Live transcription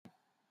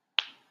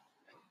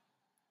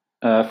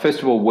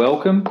First of all,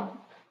 welcome.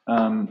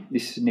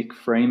 This is Nick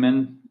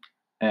Freeman,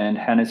 and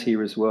Hannah's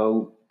here as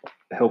well,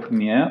 helping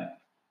me out.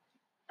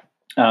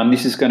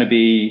 This is going to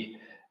be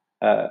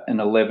an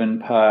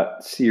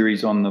 11-part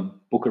series on the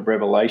Book of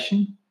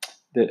Revelation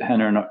that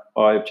Hannah and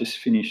I have just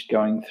finished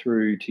going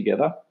through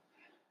together.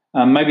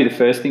 Maybe the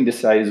first thing to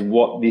say is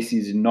what this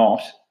is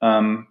not.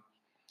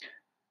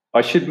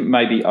 I should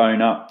maybe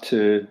own up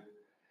to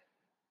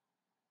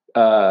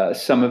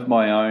some of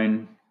my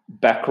own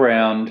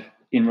background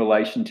in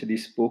relation to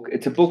this book.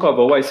 It's a book I've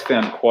always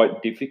found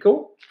quite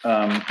difficult.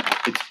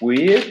 It's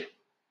weird.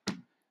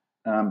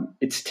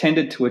 It's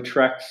tended to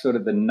attract sort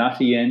of the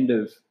nutty end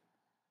of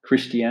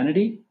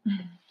Christianity.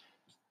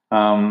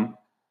 And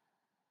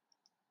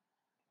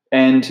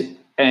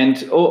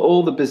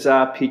all the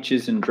bizarre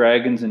pictures and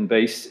dragons and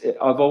beasts,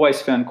 I've always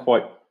found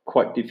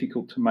quite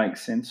difficult to make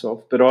sense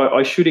of. But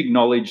I should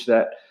acknowledge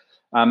that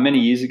many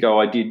years ago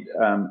I did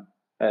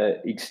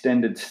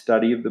extended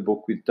study of the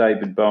book with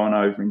David Bowen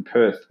over in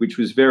Perth, which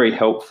was very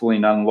helpful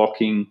in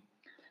unlocking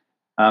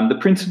the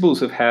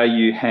principles of how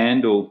you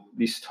handle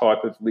this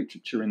type of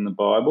literature in the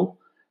Bible.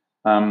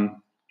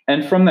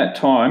 And from that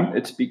time,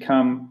 it's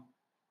become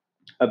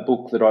a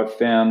book that I've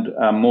found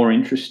more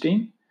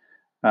interesting.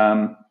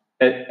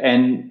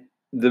 And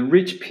the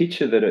rich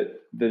picture that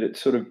it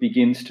sort of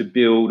begins to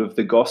build of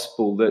the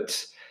gospel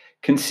that's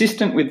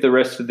consistent with the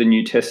rest of the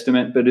New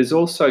Testament, but is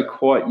also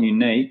quite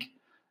unique.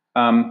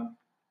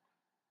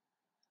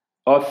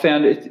 I've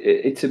found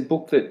it's a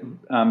book that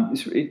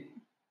it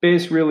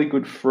bears really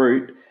good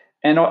fruit.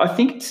 And I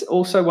think it's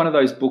also one of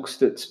those books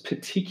that's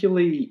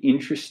particularly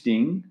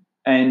interesting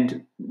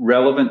and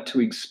relevant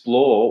to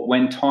explore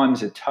when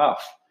times are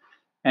tough.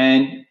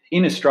 And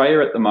in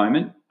Australia at the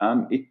moment,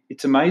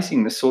 it's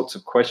amazing the sorts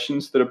of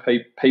questions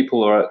that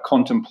people are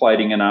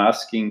contemplating and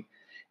asking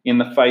in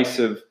the face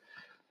of,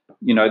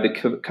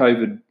 the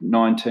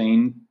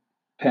COVID-19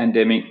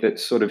 pandemic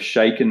that's sort of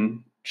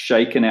shaken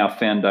our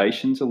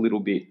foundations a little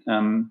bit.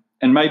 And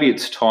maybe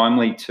it's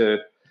timely to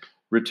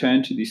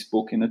return to this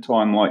book in a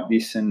time like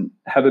this and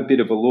have a bit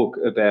of a look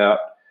about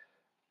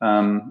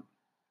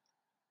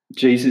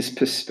Jesus'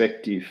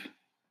 perspective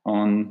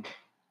on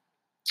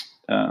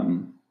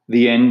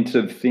the end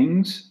of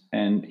things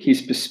and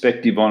his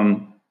perspective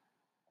on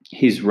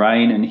his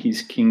reign and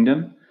his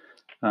kingdom.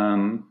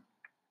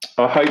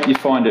 I hope you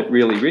find it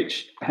really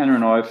rich. Hannah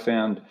and I have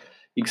found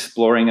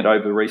exploring it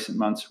over recent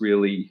months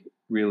really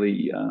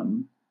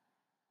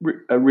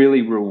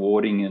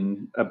rewarding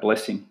and a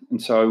blessing.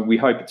 And so we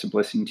hope it's a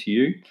blessing to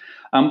you.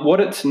 What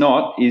it's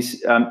not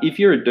is if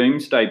you're a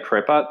doomsday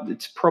prepper,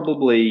 it's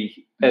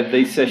probably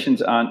these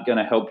sessions aren't going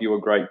to help you a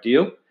great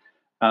deal.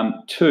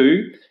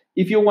 Two,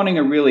 if you're wanting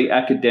a really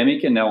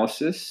academic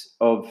analysis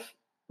of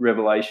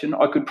Revelation,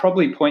 I could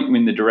probably point you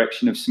in the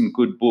direction of some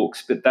good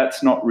books, but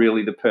that's not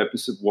really the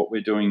purpose of what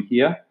we're doing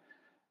here.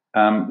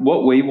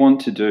 What we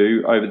want to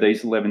do over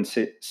these 11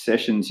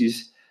 sessions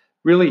is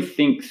really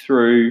think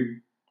through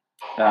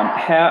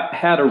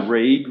how to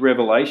read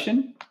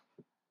Revelation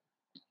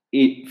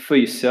for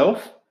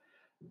yourself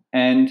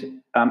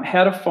and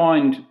how to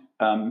find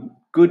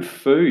good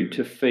food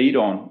to feed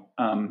on,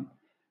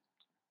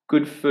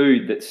 good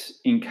food that's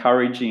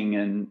encouraging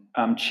and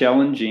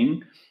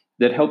challenging,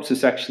 that helps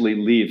us actually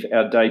live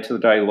our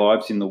day-to-day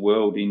lives in the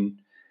world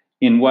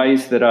in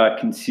ways that are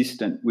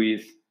consistent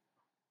with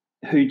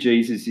who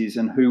Jesus is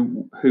and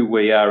who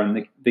we are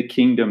and the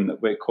kingdom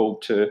that we're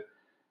called to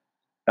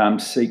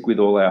seek with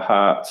all our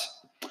hearts.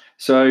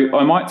 So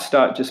I might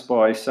start just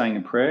by saying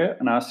a prayer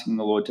and asking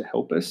the Lord to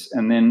help us,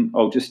 and then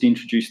I'll just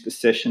introduce the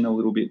session a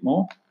little bit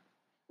more,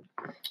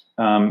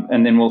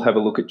 and then we'll have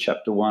a look at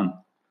chapter 1.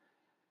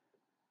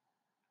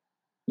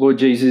 Lord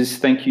Jesus,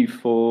 thank you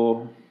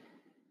for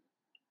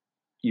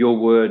your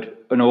word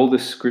and all the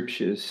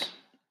scriptures,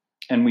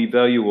 and we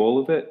value all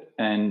of it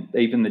and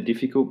even the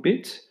difficult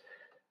bits.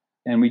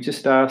 And we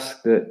just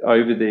ask that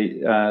over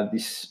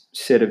this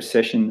set of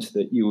sessions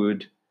that you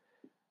would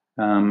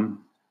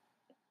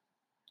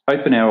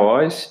open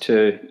our eyes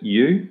to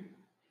you.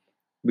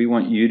 We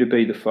want you to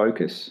be the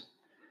focus,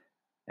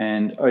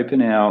 and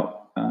open our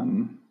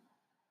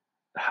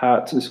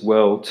hearts as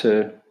well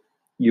to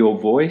your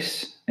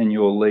voice and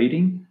your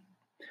leading.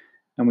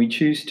 And we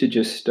choose to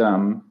just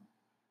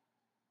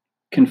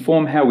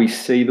conform how we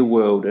see the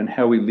world and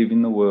how we live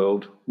in the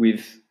world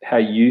with how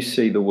you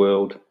see the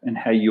world and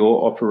how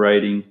you're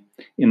operating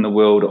in the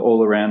world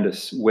all around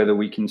us, whether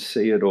we can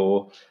see it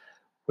or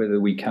whether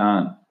we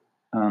can't.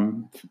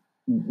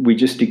 We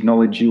just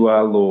acknowledge you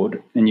are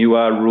Lord and you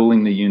are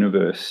ruling the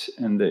universe,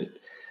 and that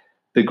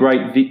the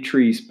great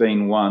victory's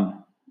been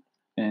won,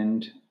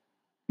 and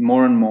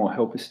more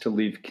help us to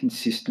live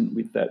consistent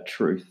with that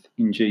truth.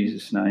 In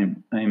Jesus'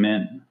 name,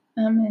 amen.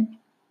 Amen.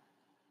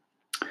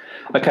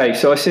 Okay,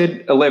 so I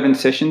said 11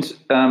 sessions.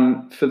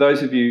 For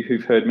those of you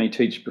who've heard me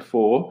teach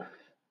before,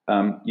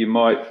 you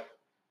might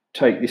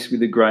take this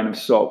with a grain of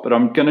salt, but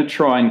I'm going to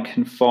try and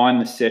confine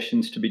the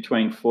sessions to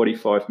between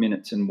 45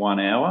 minutes and 1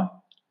 hour.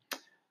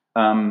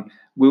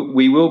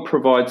 We will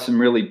provide some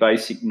really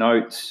basic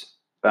notes,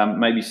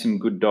 maybe some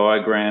good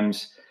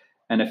diagrams,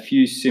 and a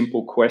few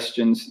simple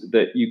questions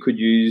that you could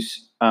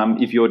use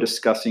if you're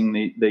discussing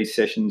these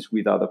sessions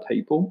with other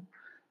people.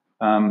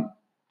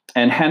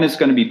 And Hannah's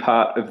going to be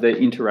part of the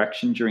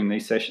interaction during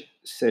these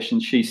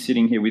sessions. She's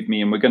sitting here with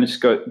me, and we're going to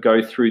just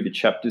go through the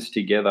chapters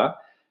together,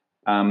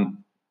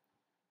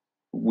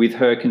 with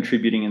her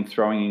contributing and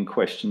throwing in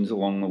questions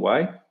along the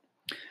way.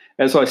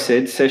 As I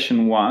said,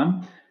 session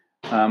 1,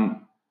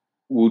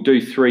 we'll do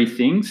 3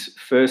 things.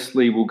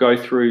 Firstly, we'll go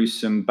through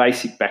some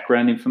basic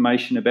background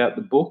information about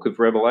the book of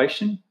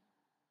Revelation.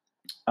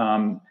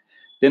 Then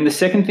the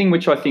second thing,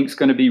 which I think is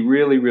going to be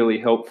really, really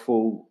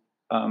helpful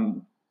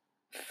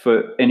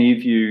for any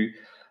of you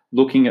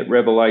looking at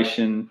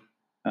Revelation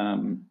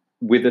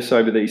with us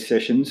over these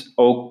sessions,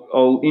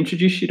 I'll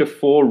introduce you to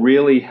 4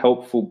 really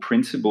helpful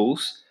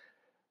principles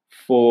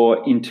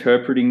for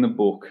interpreting the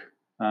book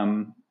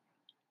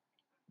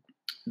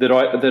that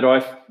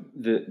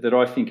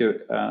I think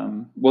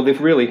are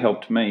they've really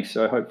helped me.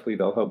 So hopefully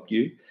they'll help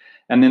you.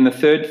 And then the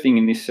third thing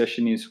in this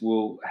session is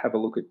we'll have a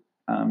look at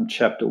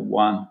chapter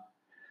 1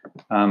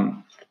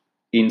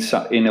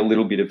 in a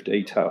little bit of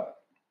detail.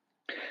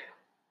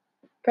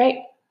 Great.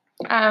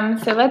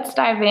 So let's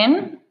dive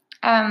in.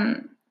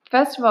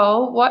 First of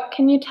all, what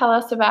can you tell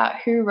us about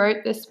who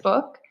wrote this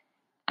book,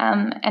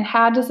 and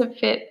how does it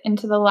fit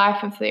into the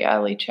life of the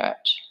early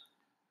church?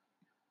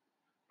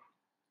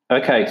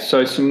 Okay,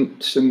 so some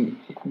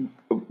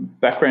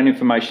background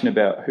information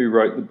about who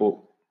wrote the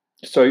book.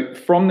 So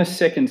from the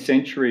 2nd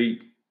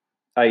century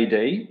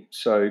AD,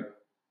 so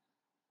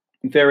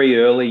very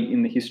early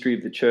in the history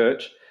of the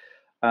church,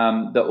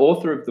 the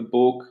author of the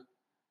book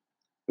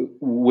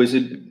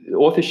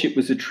authorship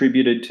was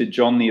attributed to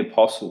John the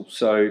Apostle.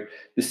 So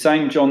the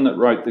same John that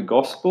wrote the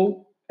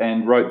Gospel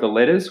and wrote the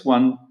letters,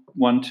 1,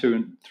 2,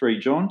 and 3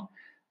 John.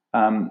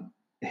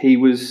 He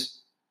was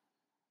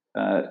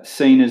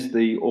seen as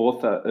the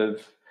author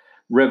of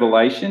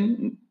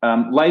Revelation.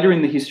 Later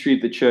in the history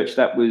of the church,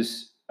 that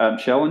was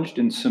challenged,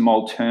 and some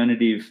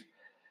alternative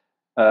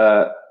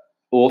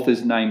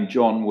authors named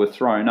John were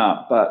thrown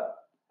up. But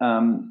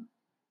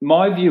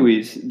my view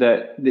is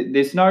that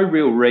there's no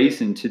real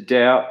reason to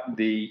doubt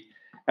the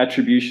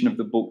attribution of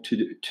the book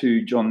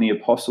to John the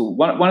Apostle.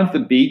 One of the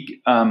big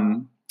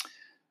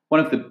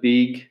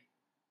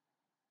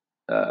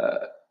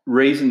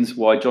reasons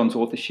why John's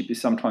authorship is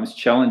sometimes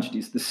challenged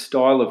is the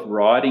style of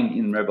writing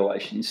in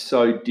Revelation is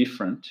so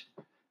different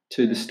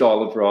to the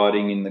style of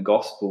writing in the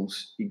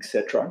Gospels,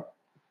 etc.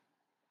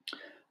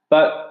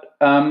 But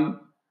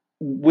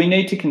we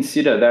need to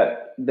consider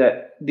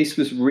that this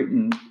was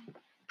written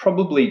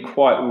probably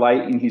quite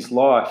late in his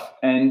life,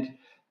 and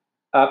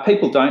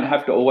people don't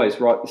have to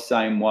always write the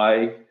same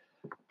way,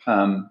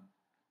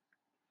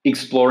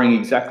 exploring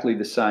exactly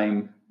the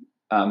same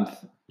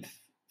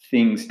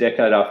things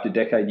decade after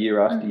decade,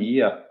 year after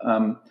year.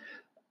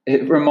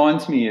 It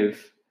reminds me of,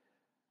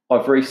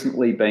 I've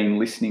recently been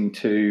listening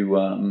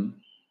to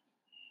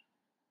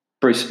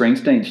Bruce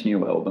Springsteen's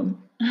new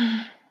album,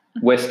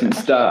 Western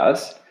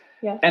Stars,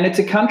 yes. And it's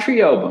a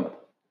country album.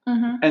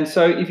 Mm-hmm. And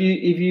so if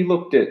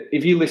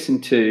you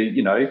listen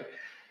to,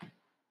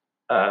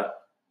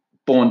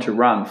 Born to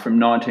Run from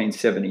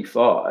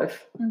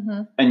 1975,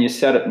 mm-hmm. and you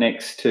sat it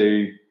next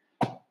to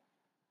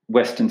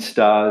Western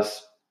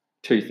Stars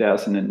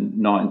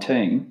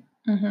 2019,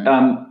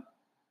 mm-hmm.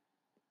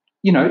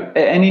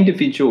 An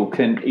individual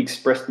can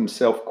express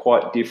themselves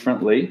quite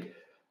differently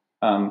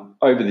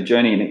over the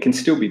journey, and it can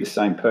still be the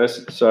same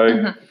person. So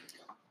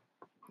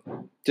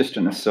mm-hmm. just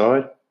an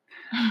aside.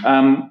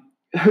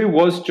 Who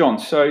was John?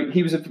 So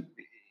he was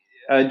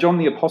John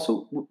the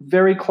Apostle,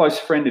 very close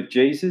friend of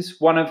Jesus,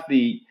 one of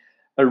the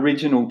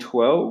original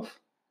 12.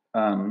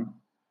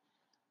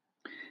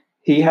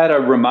 He had a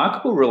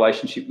remarkable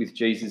relationship with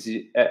Jesus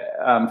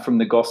from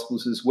the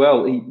Gospels as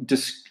well. He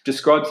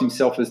describes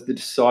himself as the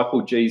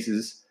disciple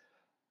Jesus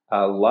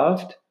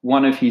loved,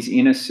 one of his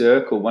inner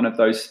circle, one of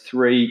those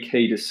 3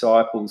 key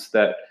disciples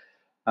that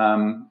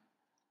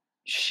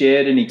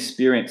shared and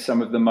experienced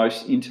some of the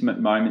most intimate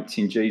moments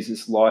in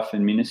Jesus' life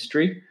and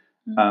ministry.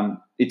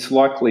 It's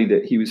likely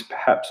that he was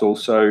perhaps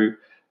also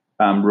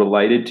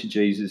related to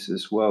Jesus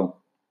as well,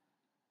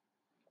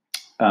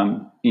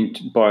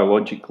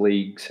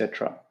 biologically,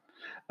 etc.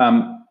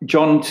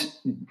 John's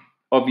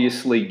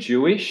obviously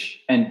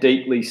Jewish and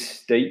deeply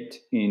steeped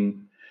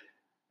in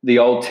the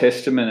Old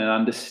Testament and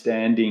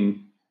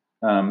understanding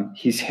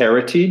his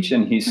heritage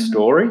and his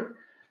story.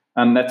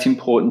 That's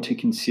important to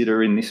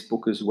consider in this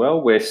book as well,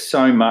 where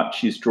so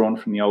much is drawn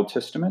from the Old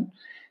Testament.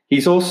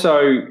 He's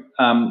also,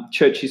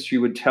 church history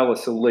would tell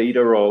us, a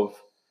leader of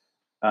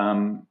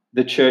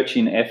the church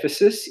in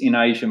Ephesus in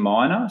Asia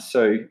Minor.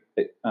 So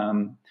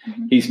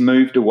he's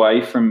moved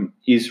away from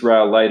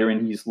Israel later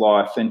in his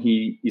life, and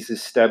he is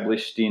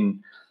established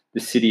in the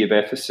city of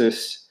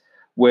Ephesus,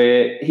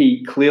 where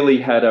he clearly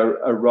had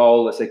a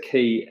role as a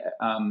key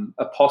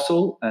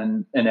apostle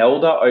and an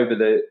elder over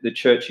the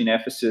church in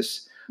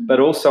Ephesus, but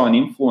also an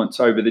influence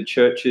over the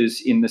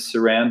churches in the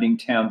surrounding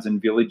towns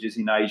and villages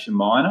in Asia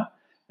Minor.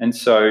 And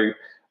so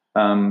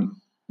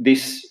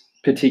this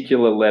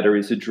particular letter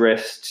is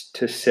addressed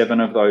to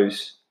 7 of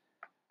those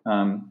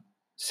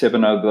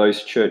 7 of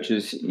those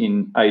churches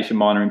in Asia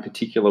Minor in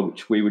particular,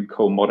 which we would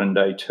call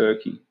modern-day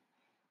Turkey.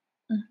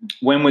 Mm-hmm.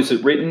 When was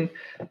it written?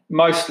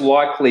 Most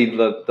likely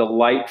the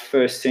late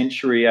 1st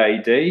century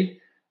AD.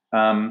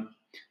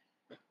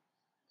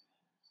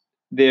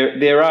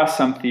 There are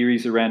some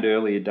theories around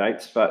earlier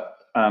dates, but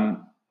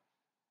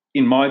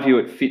in my view,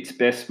 it fits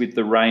best with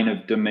the reign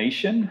of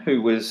Domitian,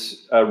 who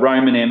was a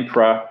Roman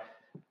emperor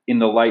in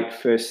the late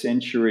 1st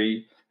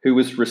century, who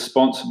was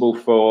responsible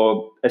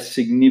for a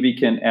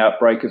significant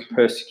outbreak of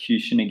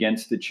persecution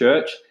against the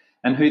church,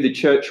 and who the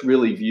church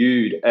really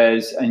viewed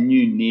as a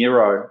new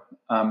Nero,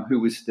 who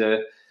was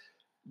the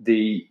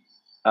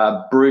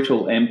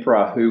brutal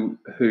emperor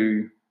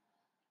who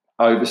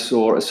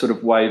oversaw a sort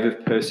of wave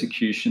of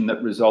persecution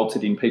that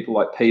resulted in people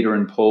like Peter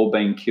and Paul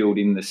being killed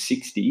in the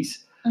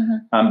 60s.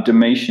 Mm-hmm.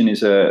 Domitian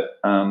is a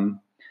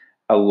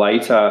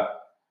later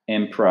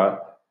emperor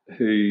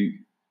who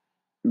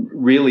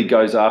really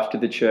goes after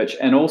the church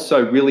and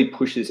also really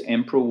pushes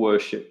emperor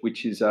worship,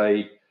 which is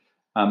a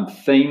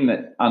theme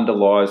that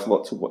underlies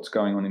lots of what's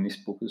going on in this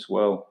book as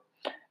well.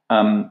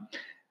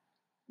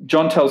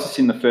 John tells us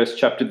in the first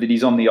chapter that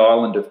he's on the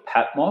island of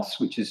Patmos,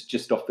 which is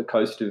just off the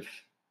coast of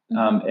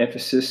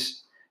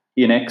Ephesus,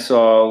 in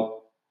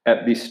exile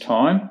at this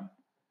time.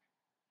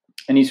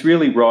 And he's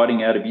really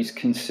writing out of his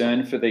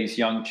concern for these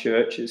young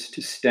churches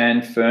to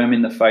stand firm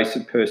in the face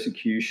of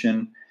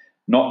persecution,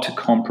 not to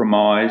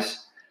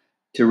compromise,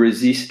 to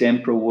resist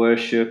emperor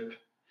worship.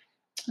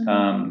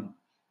 Mm-hmm.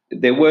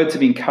 They're words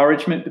of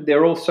encouragement, but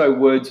they're also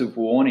words of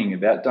warning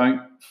about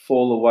don't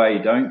fall away,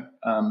 don't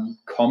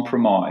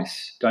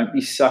compromise, don't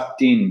be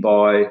sucked in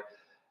by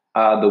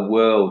the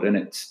world and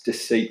its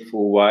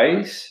deceitful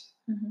ways.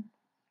 Mm-hmm.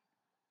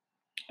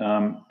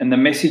 And the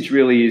message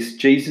really is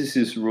Jesus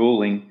is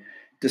ruling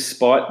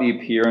despite the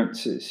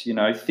appearances. You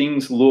know,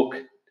 things look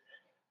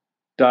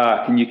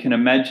dark, and you can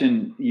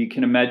imagine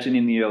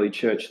in the early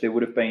church there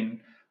would have been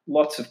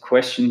lots of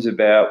questions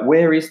about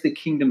where is the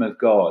kingdom of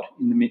God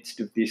in the midst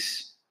of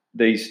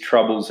these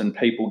troubles and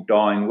people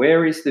dying?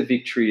 Where is the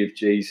victory of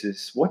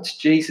Jesus? What's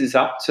Jesus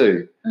up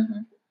to?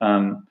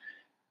 Mm-hmm.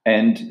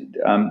 And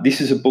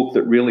this is a book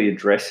that really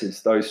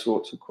addresses those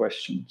sorts of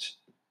questions.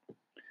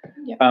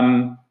 Yep.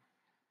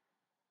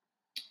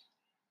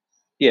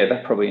 Yeah,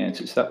 that probably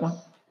answers that one.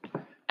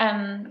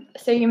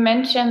 So you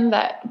mentioned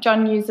that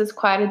John uses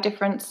quite a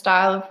different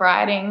style of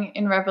writing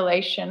in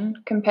Revelation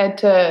compared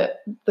to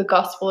the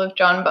Gospel of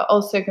John, but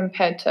also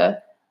compared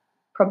to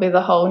probably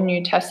the whole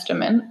New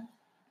Testament.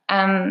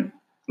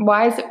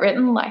 Why is it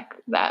written like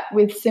that,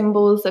 with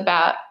symbols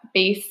about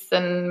beasts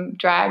and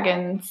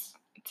dragons,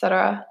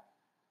 etc.?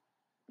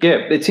 Yeah,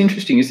 it's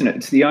interesting, isn't it?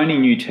 It's the only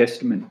New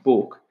Testament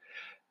book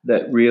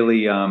that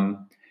really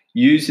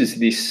uses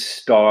this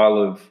style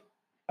of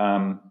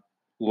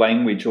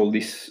language or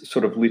this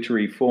sort of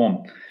literary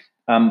form.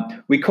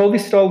 We call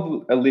this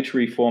style a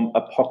literary form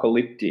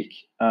apocalyptic.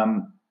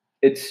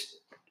 It's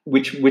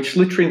which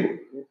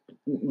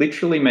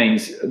literally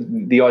means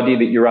the idea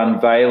that you're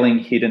unveiling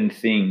hidden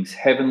things,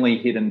 heavenly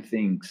hidden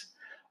things.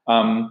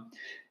 So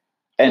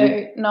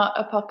not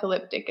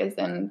apocalyptic as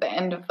in the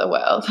end of the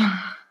world.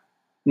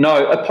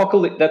 No,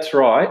 that's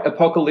right.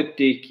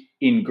 Apocalyptic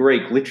in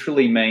Greek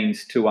literally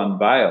means to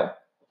unveil.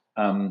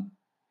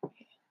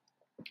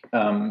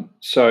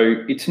 So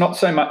it's not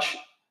so much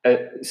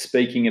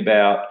speaking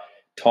about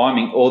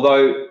timing,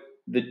 although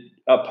the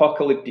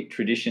apocalyptic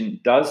tradition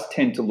does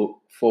tend to look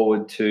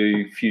forward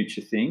to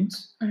future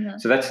things. Mm-hmm.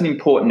 So that's an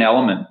important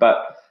element.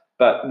 But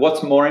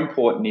what's more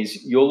important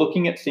is you're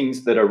looking at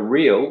things that are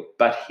real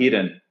but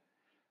hidden.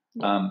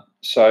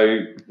 So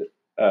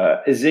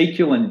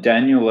Ezekiel and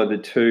Daniel are the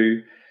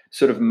two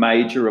sort of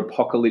major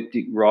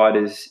apocalyptic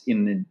writers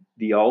in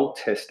the Old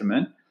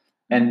Testament,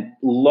 and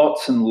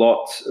lots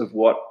of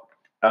what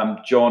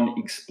John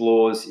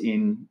explores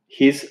in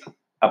his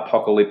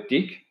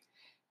apocalyptic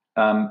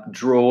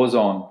draws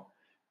on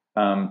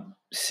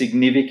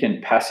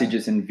significant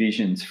passages and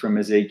visions from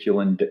Ezekiel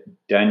and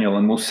Daniel,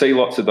 and we'll see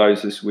lots of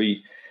those as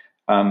we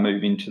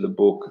move into the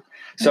book.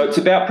 So it's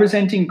about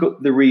presenting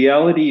the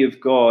reality of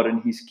God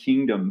and his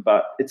kingdom,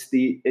 but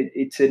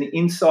it's an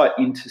insight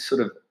into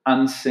sort of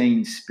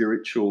unseen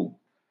spiritual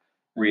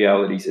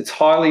realities. It's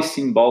highly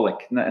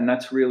symbolic, and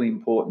that's really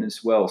important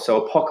as well.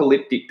 So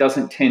apocalyptic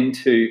doesn't tend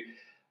to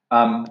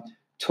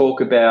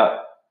talk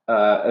about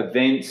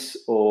events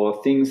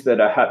or things that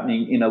are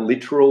happening in a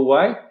literal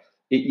way.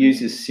 It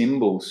uses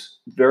symbols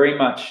very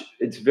much.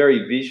 It's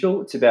very visual.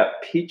 It's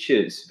about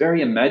pictures,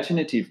 very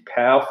imaginative,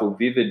 powerful,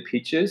 vivid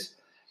pictures,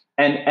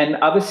 and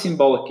other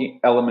symbolic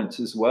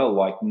elements as well,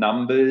 like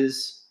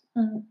numbers,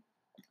 and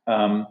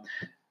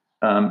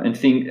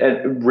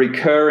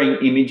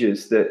recurring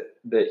images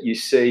that you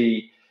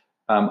see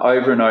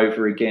over and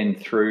over again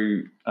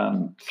through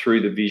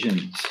the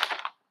visions.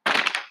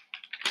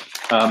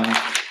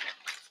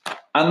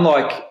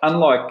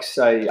 Unlike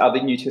say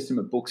other New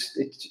Testament books,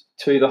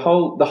 the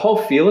whole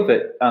feel of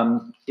it,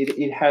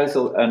 it has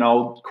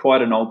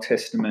quite an Old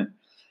Testament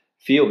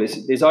feel.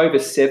 There's over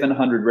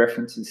 700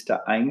 references to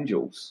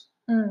angels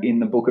in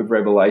the book of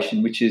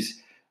Revelation, which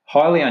is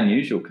highly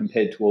unusual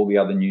compared to all the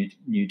other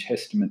New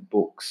Testament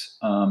books.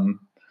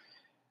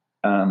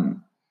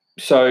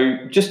 So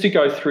just to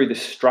go through the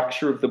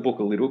structure of the book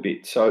a little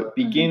bit. So it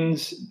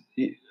begins,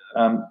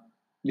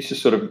 this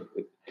is sort of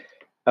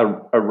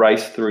a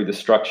race through the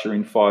structure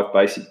in 5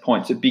 basic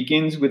points. It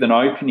begins with an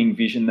opening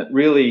vision that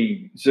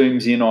really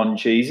zooms in on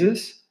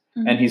Jesus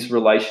and his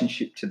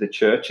relationship to the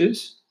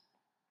churches.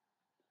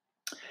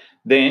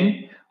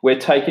 Then we're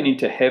taken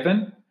into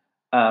heaven,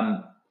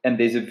 and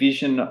there's a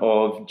vision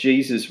of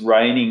Jesus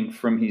reigning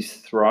from his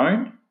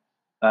throne.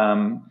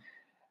 And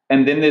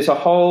then there's a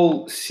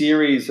whole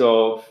series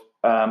of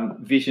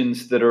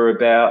visions that are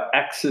about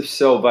acts of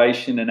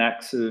salvation and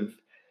acts of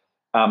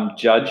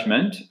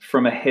judgment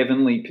from a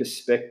heavenly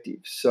perspective.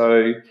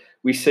 So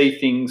we see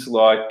things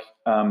like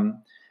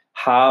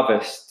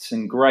harvests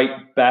and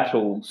great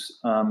battles.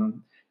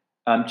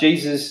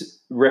 Jesus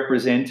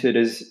represented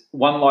as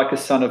one like a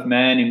son of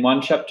man in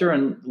one chapter,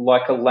 and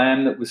like a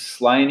lamb that was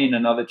slain in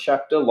another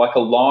chapter, like a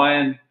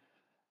lion,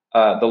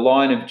 the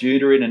Lion of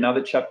Judah in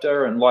another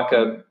chapter, and like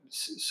a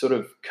sort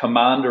of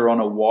commander on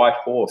a white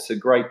horse, a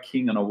great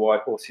king on a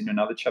white horse in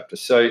another chapter.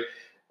 So,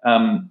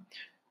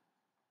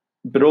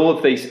 but all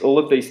of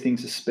these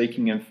things are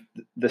speaking of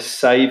the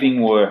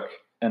saving work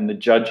and the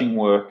judging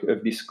work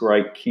of this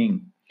great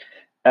king.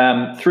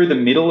 Through the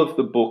middle of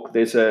the book,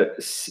 there's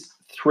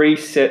 3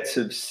 sets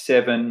of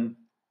 7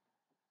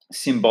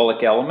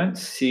 symbolic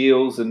elements: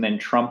 seals, and then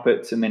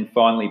trumpets, and then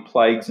finally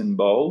plagues and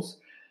bowls,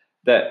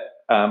 that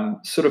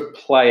sort of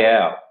play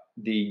out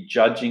the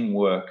judging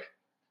work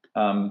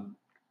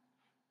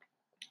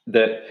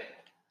that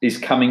is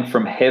coming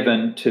from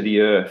heaven to the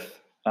earth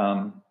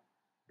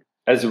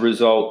as a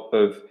result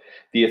of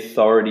the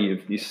authority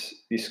of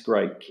this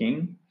great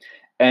king.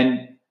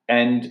 And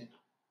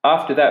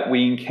after that,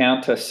 we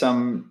encounter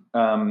some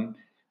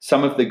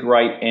of the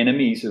great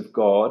enemies of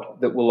God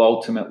that will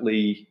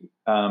ultimately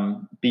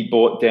be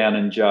brought down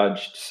and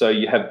judged. So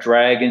you have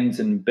dragons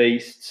and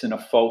beasts and a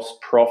false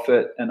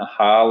prophet and a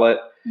harlot.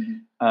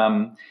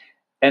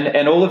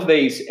 And all of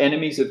these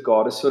enemies of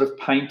God are sort of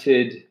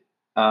painted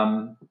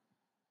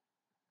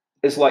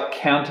as like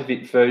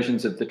counterfeit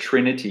versions of the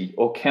Trinity,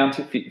 or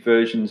counterfeit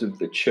versions of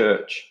the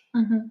church,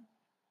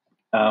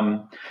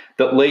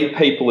 that lead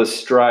people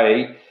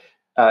astray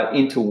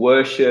into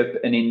worship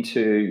and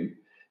into,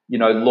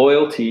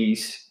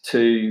 loyalties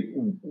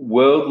to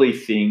worldly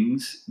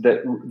things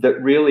that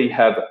really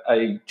have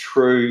a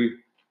true,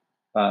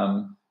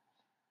 a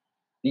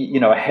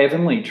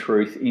heavenly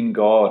truth in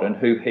God and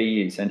who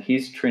he is and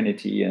his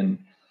Trinity and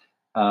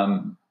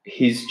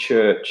his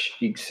church,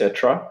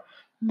 etc.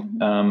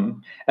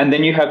 And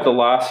then you have the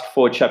last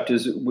 4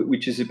 chapters,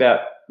 which is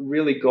about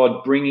really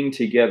God bringing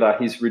together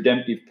his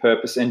redemptive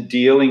purpose and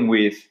dealing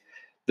with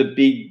the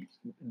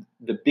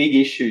big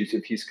issues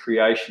of his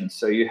creation.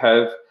 So you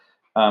have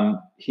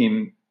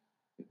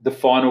the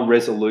final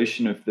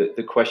resolution of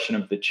the question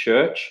of the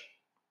church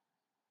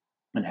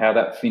and how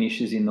that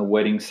finishes in the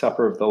wedding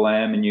supper of the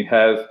Lamb, and you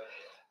have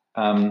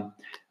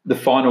the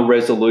final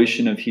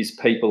resolution of his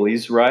people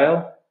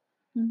Israel,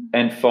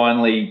 and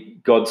finally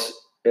God's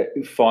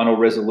final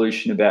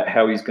resolution about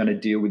how he's going to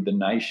deal with the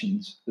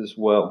nations as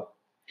well,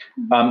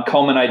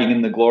 culminating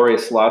in the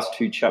glorious last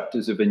 2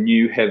 chapters of a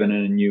new heaven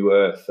and a new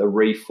earth, a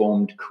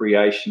reformed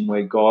creation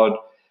where God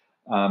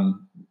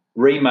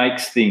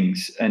remakes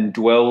things and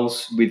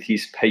dwells with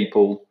his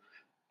people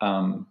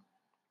on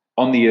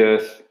the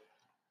earth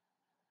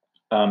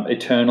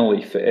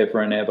eternally,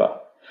 forever and ever.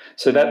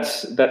 So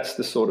that's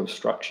the sort of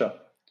structure.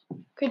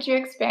 Could you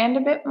expand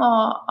a bit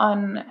more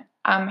on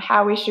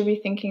how we should be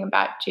thinking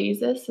about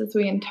Jesus as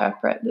we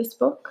interpret this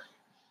book?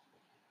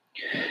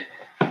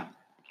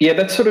 Yeah,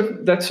 that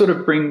sort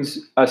of brings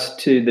us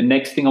to the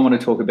next thing I want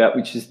to talk about,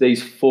 which is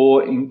these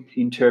 4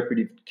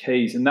 interpretive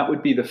keys, and that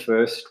would be the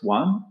first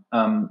one.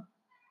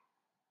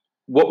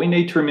 What we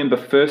need to remember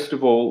first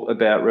of all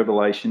about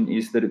Revelation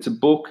is that it's a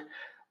book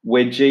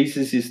where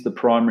Jesus is the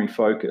primary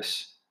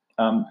focus.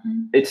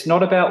 It's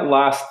not about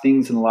last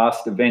things and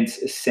last events,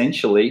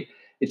 essentially.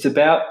 It's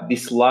about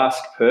this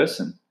last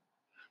person,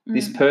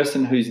 this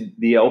person who's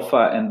the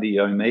Alpha and the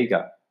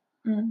Omega.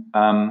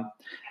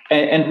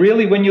 And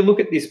really, when you look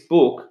at this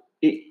book,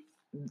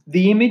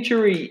 the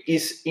imagery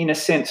is, in a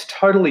sense,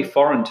 totally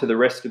foreign to the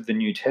rest of the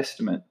New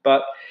Testament.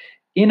 But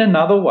in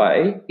another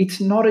way, it's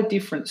not a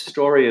different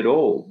story at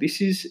all. This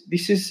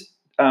is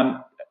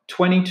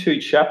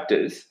 22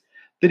 chapters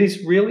that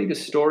is really the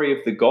story of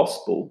the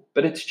gospel,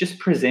 but it's just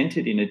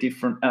presented in a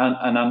different,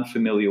 an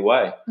unfamiliar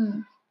way.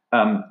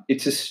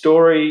 It's a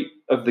story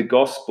of the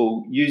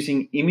gospel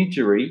using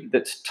imagery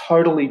that's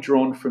totally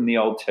drawn from the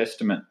Old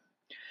Testament.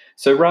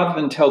 So rather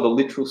than tell the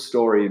literal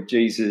story of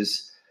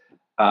Jesus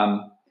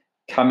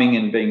coming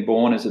and being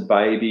born as a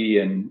baby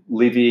and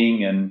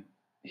living and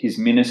his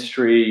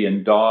ministry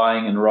and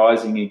dying and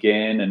rising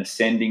again and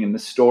ascending, and the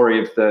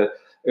story of the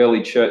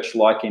early church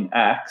like in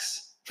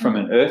Acts from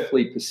an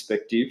earthly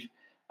perspective,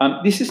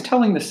 this is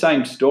telling the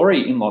same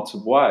story in lots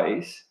of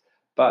ways,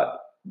 but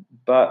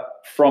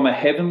from a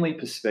heavenly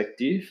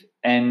perspective,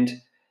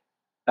 and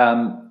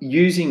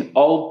using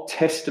Old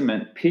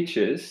Testament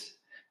pictures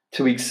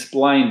to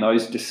explain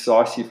those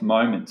decisive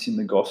moments in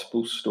the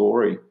gospel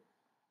story.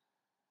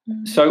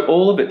 So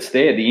all of it's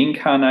there. The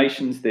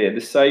incarnation's there,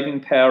 the saving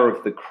power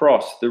of the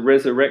cross, the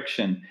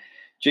resurrection,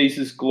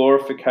 Jesus'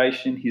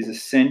 glorification, his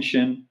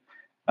ascension,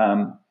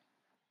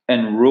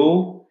 and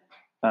rule,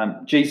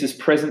 Jesus'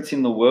 presence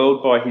in the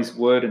world by his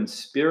word and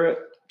spirit,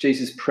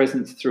 Jesus'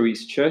 presence through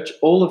his church.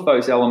 All of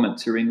those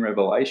elements are in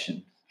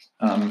Revelation.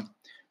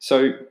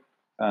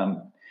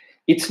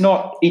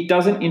 It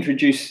doesn't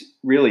introduce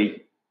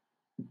really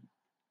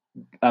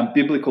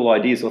biblical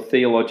ideas or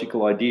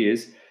theological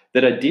ideas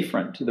that are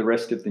different to the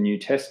rest of the New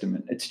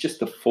Testament. It's just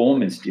the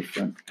form is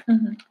different.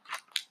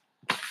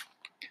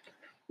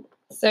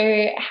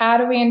 So how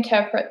do we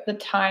interpret the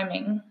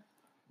timing?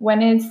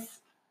 When is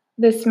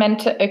this meant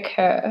to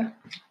occur?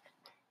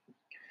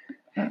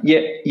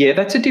 Yeah,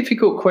 that's a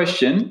difficult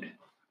question.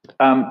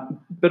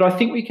 But I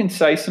think we can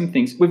say some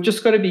things. We've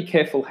just got to be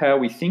careful how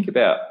we think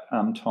about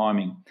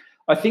timing.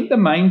 I think the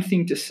main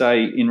thing to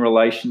say in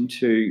relation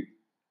to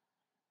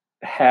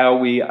how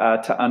we are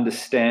to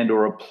understand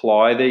or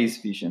apply these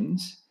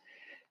visions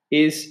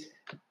is,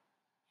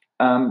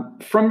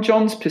 from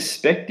John's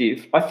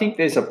perspective, I think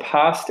there's a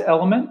past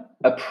element,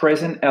 a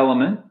present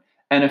element,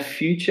 and a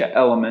future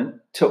element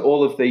to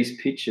all of these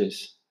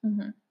pictures.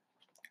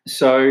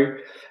 So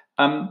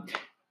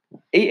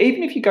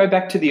even if you go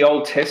back to the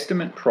Old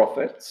Testament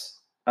prophets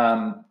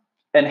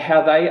and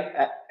how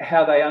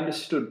they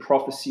understood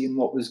prophecy and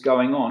what was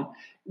going on,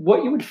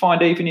 what you would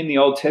find even in the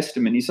Old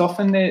Testament is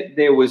often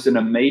there was an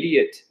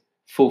immediate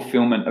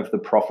fulfillment of the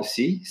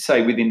prophecy,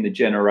 say within the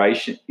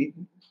generation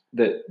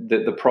that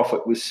the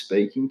prophet was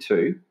speaking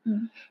to.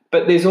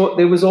 But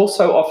there was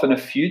also often a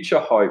future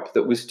hope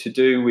that was to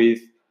do with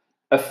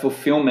a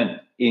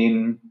fulfillment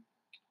in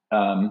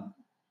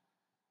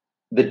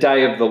the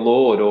day of the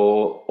Lord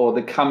or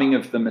the coming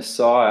of the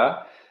Messiah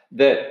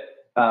that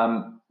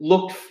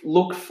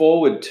looked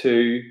forward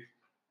to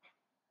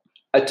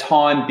a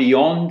time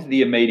beyond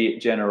the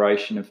immediate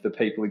generation of the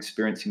people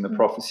experiencing the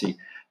prophecy.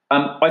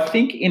 I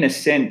think, in a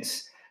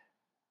sense,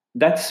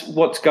 that's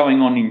what's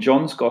going on in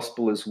John's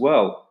Gospel as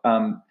well.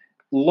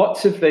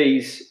 Lots of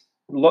these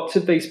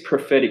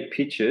prophetic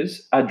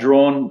pictures are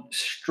drawn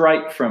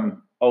straight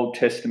from Old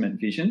Testament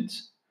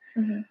visions.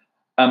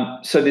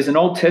 So there's an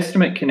Old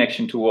Testament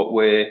connection to what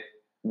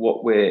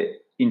we're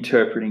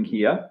interpreting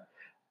here.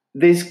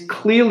 There's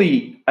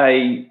clearly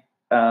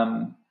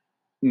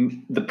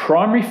the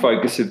primary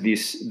focus of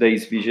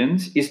these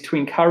visions is to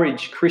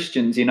encourage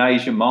Christians in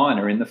Asia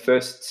Minor in the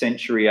 1st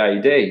century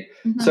AD.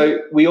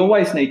 So we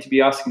always need to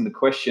be asking the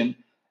question,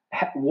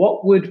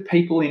 what would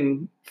people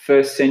in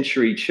 1st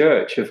century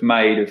church have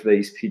made of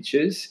these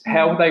pictures?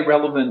 How are they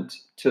relevant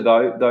to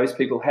those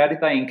people? How did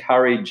they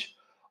encourage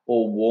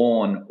or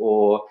warn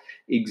or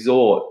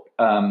exhort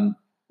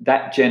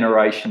that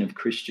generation of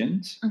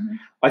Christians?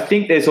 I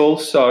think there's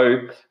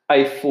also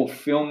a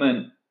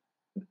fulfillment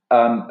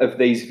of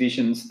these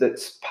visions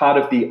that's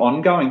part of the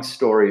ongoing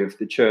story of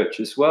the church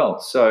as well.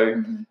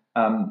 So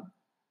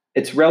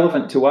it's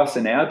relevant to us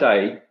in our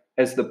day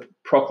as the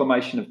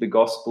proclamation of the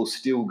gospel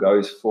still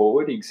goes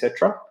forward,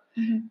 etc.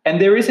 And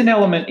there is an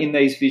element in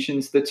these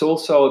visions that's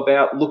also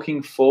about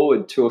looking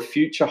forward to a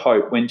future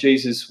hope when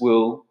Jesus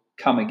will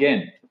come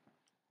again.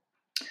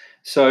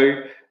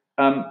 So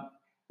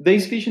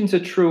these visions are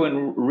true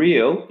and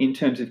real in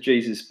terms of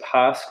Jesus'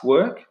 past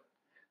work,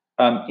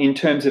 in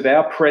terms of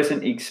our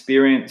present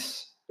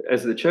experience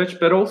as the church,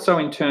 but also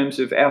in terms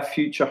of our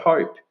future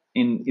hope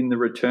in the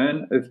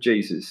return of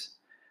Jesus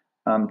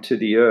to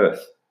the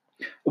earth.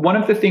 One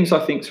of the things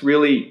I think is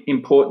really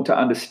important to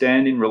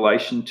understand in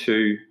relation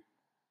to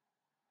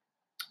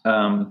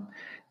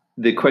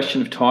the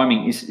question of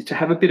timing is to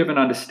have a bit of an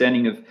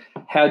understanding of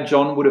how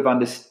John would have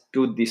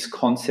understood this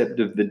concept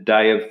of the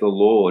day of the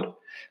Lord.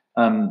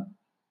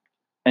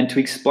 And to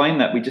explain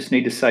that, we just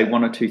need to say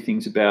one or two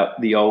things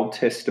about the Old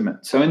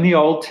Testament. So in the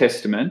Old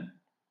Testament,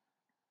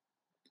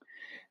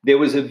 there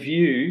was a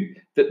view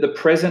that the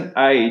present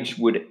age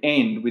would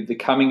end with the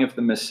coming of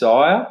the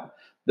Messiah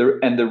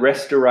and the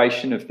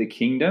restoration of the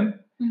kingdom,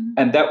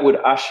 and that would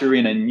usher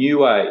in a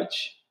new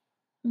age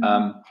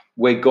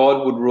where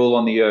God would rule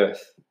on the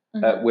earth,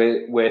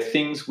 where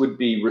things would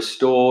be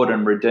restored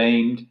and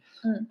redeemed.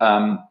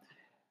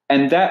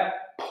 And that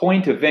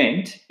point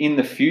event in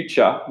the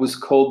future was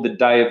called the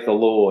Day of the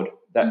Lord.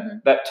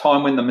 That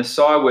time when the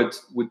Messiah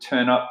would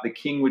turn up, the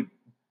King would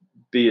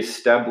be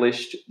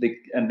established,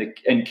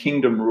 and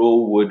kingdom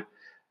rule would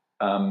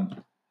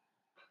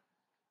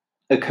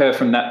occur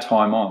from that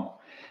time on.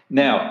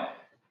 Now,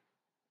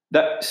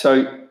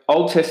 so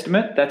Old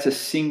Testament, that's a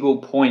single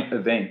point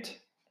event.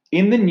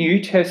 In the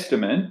New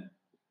Testament,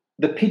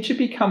 the picture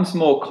becomes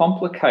more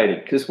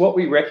complicated because what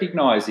we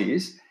recognise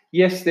is,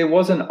 yes, there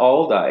was an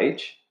old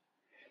age.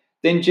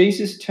 Then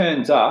Jesus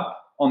turns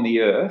up on the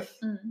earth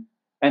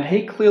and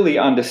he clearly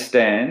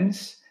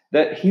understands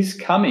that his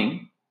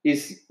coming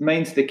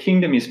means the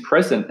kingdom is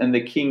present and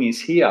the king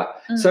is here.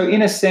 So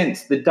in a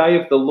sense, the day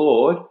of the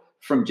Lord,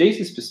 from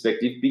Jesus'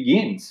 perspective,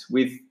 begins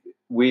with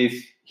with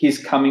his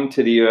coming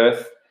to the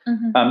earth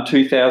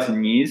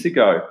 2,000 years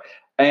ago.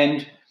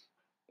 And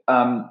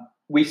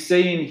we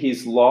see in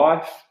his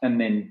life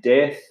and then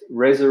death,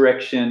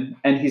 resurrection,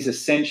 and his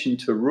ascension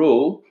to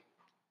rule,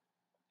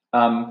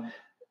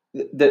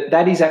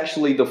 that is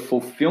actually the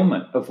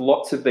fulfillment of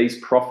lots of these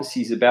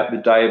prophecies about the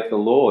day of the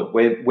Lord,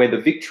 where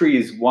the victory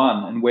is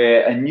won and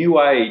where a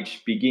new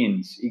age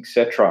begins,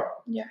 etc.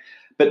 Yeah.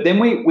 But then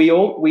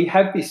we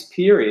have this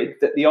period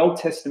that the Old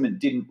Testament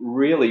didn't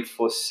really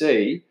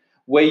foresee,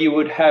 where you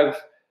would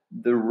have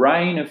the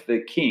reign of the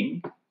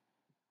king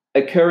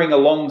occurring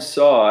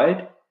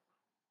alongside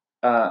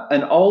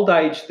an old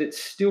age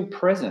that's still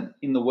present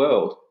in the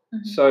world.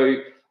 So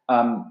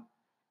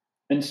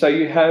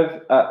you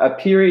have a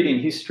period in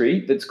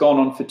history that's gone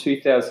on for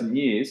 2,000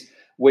 years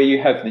where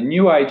you have the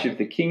new age of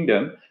the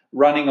kingdom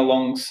running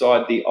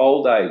alongside the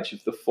old age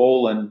of the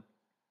fallen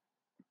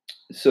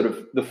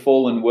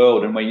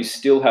world, and where you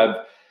still have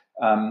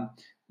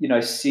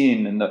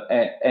sin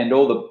and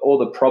all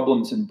the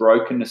problems and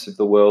brokenness of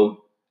the world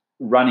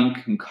running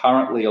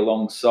concurrently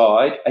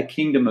alongside a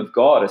kingdom of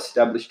God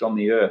established on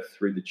the earth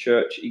through the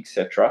church,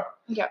 etc.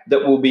 Yeah.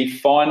 That will be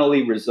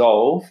finally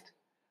resolved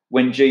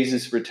when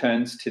Jesus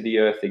returns to the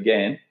earth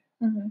again,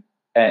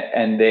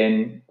 and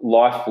then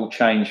life will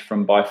change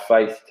from by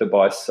faith to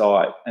by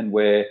sight, and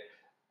where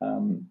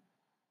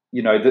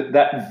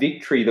that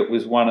victory that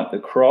was won at the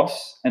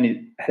cross, and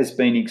it has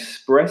been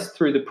expressed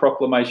through the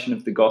proclamation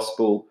of the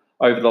gospel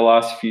over the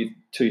last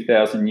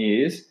 2,000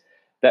 years,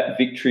 that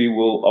victory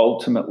will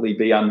ultimately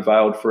be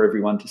unveiled for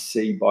everyone to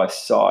see by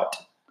sight.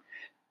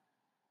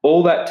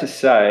 All that to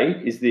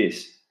say is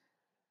this: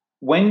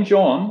 when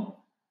John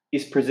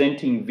is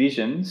presenting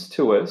visions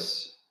to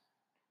us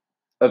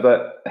of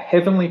a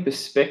heavenly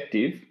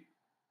perspective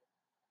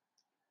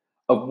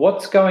of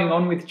what's going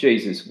on with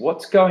Jesus,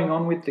 what's going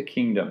on with the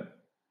kingdom,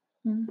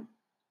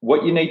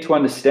 what you need to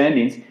understand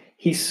is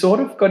he's sort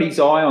of got his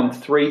eye on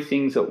three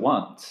things at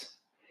once.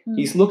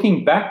 He's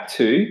looking back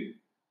to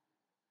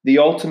the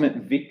ultimate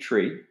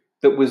victory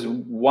that was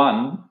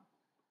won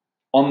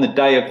on the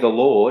day of the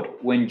Lord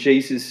when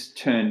Jesus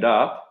turned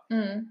up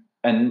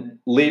and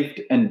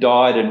lived and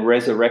died and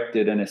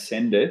resurrected and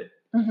ascended.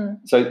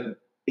 So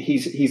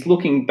he's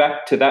looking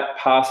back to that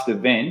past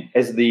event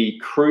as the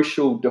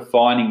crucial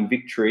defining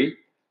victory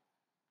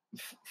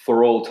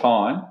for all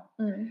time.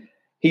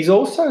 He's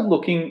also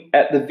looking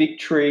at the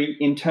victory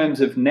in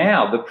terms of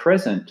now, the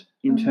present,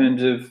 in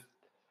terms of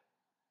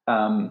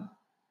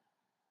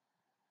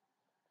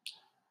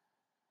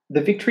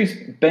the victories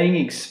being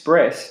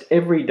expressed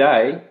every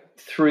day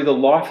through the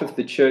life of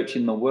the church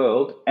in the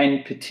world,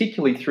 and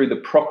particularly through the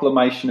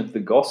proclamation of the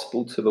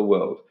gospel to the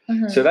world.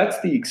 So that's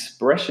the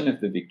expression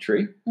of the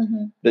victory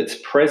that's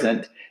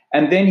present.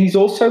 And then he's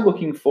also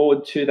looking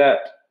forward to that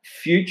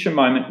future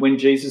moment when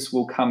Jesus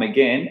will come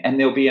again, and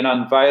there'll be an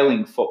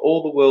unveiling for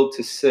all the world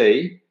to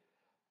see,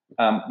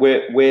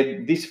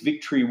 where this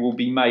victory will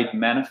be made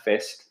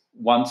manifest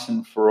once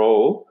and for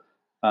all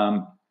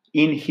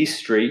in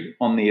history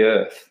on the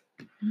earth.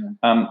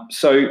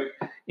 So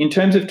in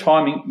terms of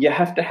timing, you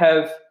have to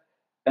have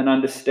an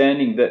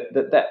understanding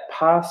that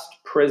past,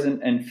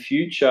 present, and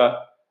future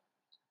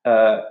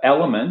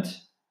element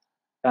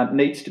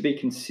needs to be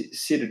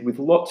considered with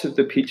lots of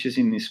the pictures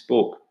in this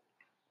book.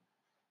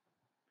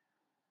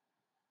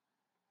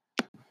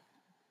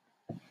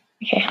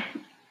 Okay.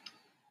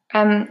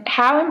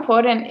 How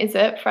important is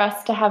it for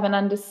us to have an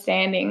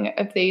understanding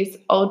of these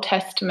Old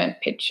Testament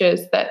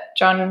pictures that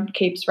John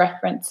keeps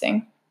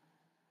referencing?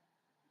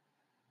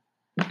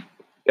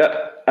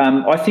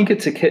 I think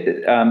it's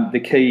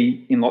the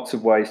key in lots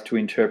of ways to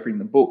interpreting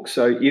the book.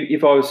 So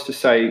if I was to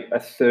say a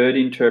third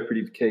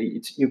interpretive key,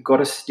 it's you've got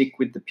to stick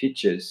with the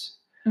pictures.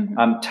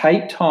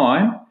 Take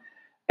time,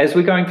 as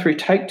we're going through,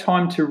 take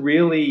time to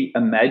really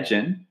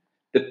imagine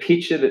the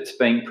picture that's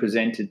being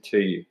presented to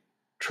you.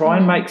 Try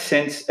and make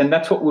sense, and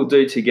that's what we'll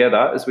do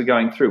together as we're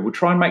going through. We'll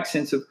try and make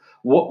sense of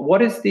what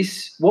would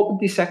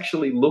this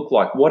actually look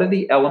like? What are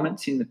the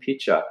elements in the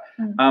picture?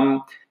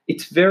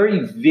 It's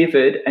very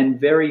vivid and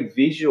very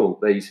visual,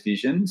 these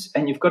visions,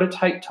 and you've got to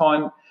take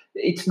time.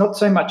 It's not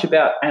so much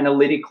about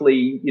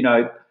analytically,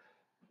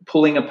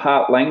 pulling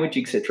apart language,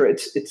 etc.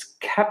 It's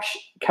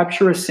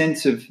capture a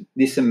sense of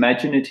this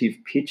imaginative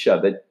picture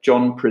that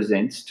John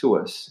presents to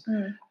us.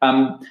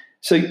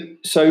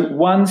 So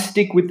one,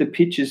 stick with the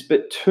pictures,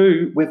 but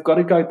two, we've got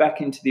to go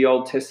back into the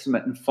Old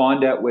Testament and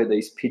find out where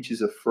these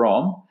pictures are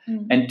from,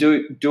 and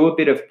do a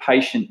bit of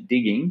patient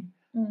digging.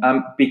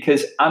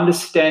 Because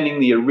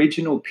understanding the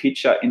original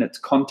picture in its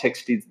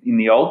context in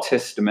the Old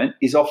Testament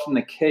is often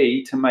the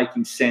key to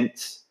making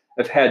sense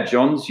of how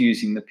John's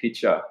using the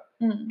picture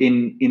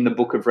in the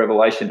book of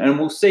Revelation. And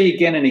we'll see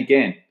again and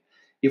again,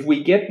 if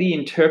we get the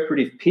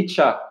interpretive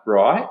picture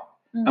right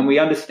and we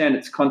understand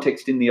its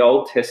context in the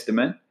Old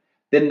Testament,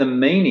 then the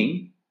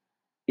meaning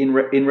in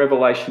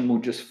Revelation will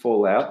just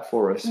fall out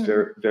for us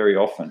very, very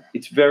often.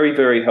 It's very,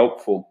 very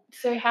helpful.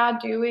 So how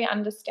do we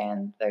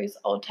understand those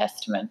Old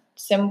Testament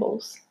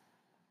symbols?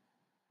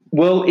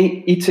 Well,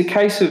 it's a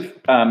case of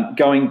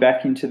going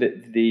back into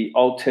the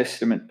Old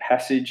Testament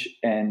passage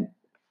and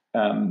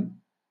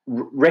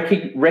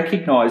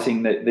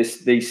recognizing that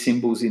these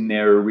symbols in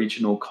their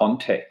original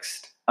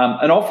context.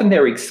 And often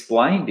they're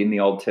explained in the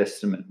Old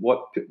Testament,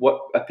 what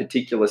a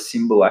particular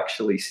symbol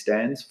actually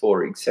stands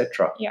for,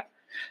 etc. Yeah.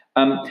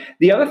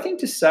 The other thing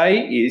to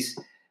say is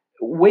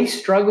we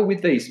struggle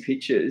with these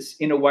pictures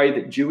in a way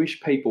that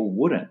Jewish people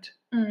wouldn't.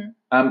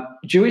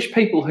 Jewish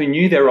people who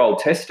knew their Old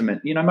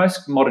Testament,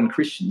 most modern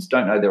Christians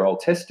don't know their Old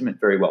Testament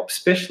very well,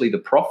 especially the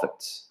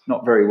prophets,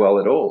 not very well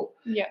at all.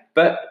 Yeah.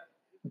 But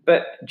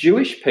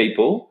Jewish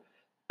people,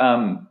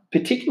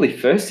 particularly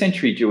first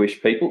century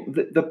Jewish people,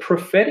 the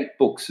prophetic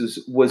books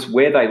was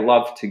where they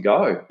loved to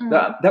go.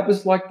 That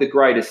was like the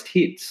greatest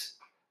hits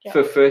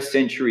for first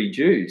century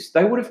Jews.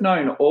 They would have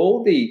known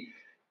all the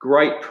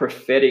great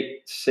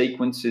prophetic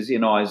sequences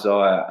in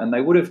Isaiah, and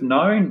they would have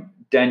known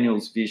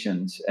Daniel's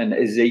visions and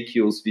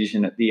Ezekiel's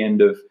vision at the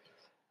end of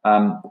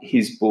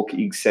his book,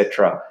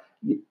 etc.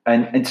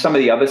 And some of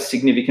the other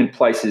significant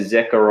places,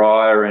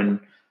 Zechariah and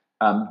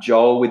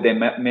Joel with their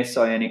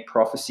messianic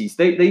prophecies.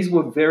 These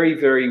were very,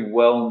 very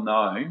well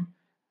known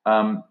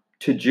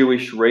to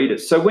Jewish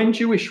readers. So when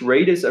Jewish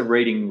readers are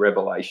reading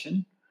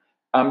Revelation,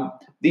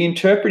 the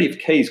interpretive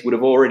keys would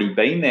have already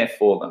been there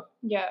for them.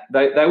 Yeah.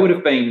 They would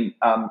have been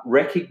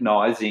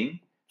recognising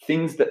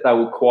things that they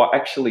were quite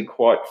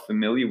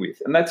familiar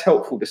with, and that's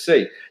helpful to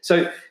see.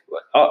 So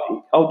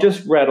I'll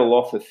just rattle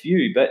off a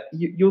few, but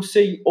you'll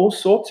see all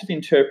sorts of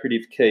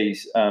interpretive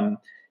keys.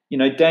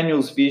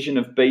 Daniel's vision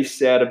of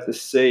beasts out of the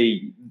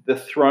sea, the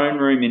throne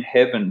room in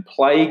heaven,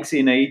 plagues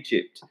in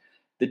Egypt,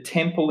 the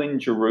temple in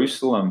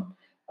Jerusalem,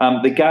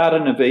 the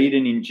Garden of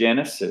Eden in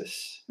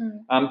Genesis,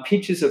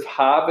 pictures of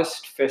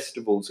harvest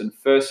festivals and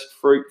first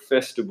fruit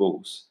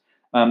festivals,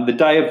 the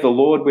Day of the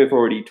Lord we've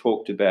already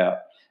talked about.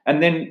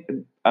 And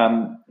then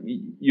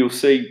you'll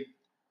see,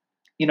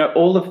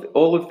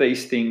 all of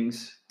these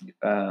things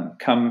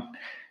come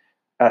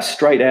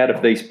straight out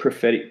of these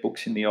prophetic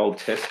books in the Old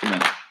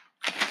Testament.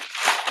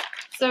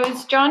 So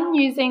is John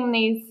using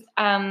these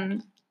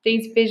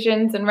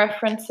visions and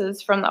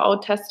references from the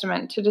Old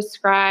Testament to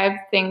describe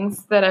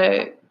things that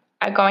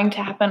are going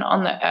to happen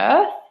on the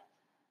earth?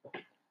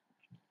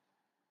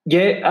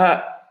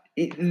 Yeah,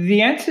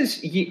 the answer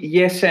is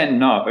yes and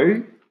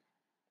no.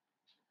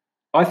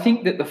 I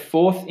think that the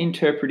fourth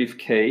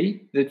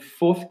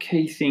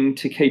key thing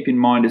to keep in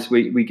mind as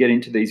we get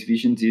into these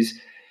visions is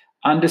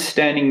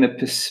understanding the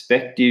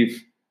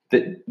perspective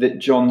that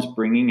John's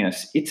bringing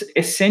us. It's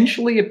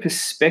essentially a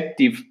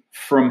perspective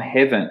from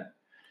heaven.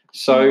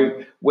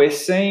 So we're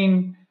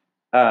seeing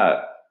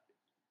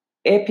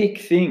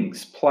epic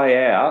things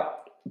play out,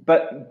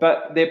 but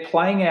they're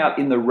playing out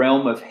in the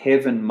realm of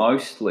heaven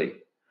mostly.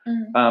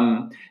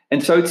 And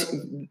so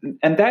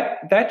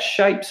that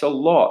shapes a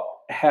lot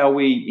how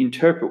we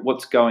interpret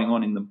what's going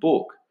on in the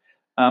book.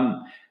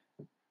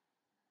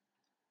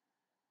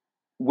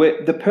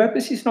 The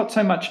purpose is not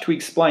so much to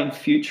explain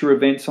future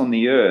events on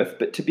the earth,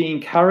 but to be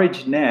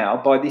encouraged now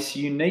by this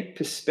unique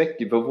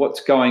perspective of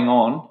what's going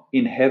on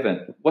in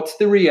heaven. What's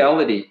the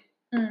reality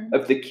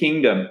of the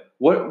kingdom?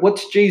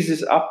 What's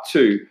Jesus up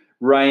to,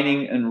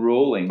 reigning and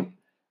ruling?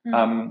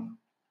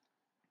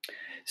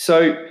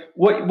 So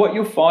what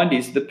you'll find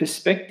is the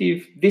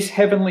perspective, this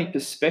heavenly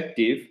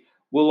perspective,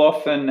 will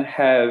often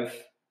have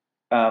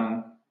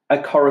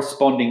a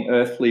corresponding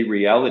earthly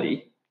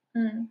reality.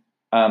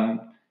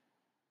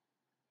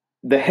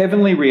 The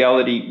heavenly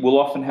reality will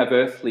often have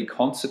earthly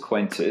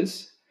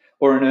consequences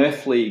or an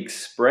earthly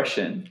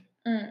expression,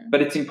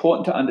 but it's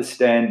important to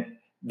understand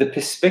the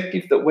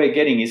perspective that we're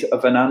getting is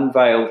of an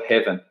unveiled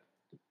heaven.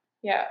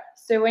 Yeah.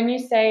 So when you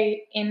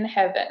say in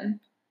heaven,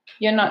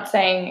 you're not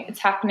saying it's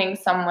happening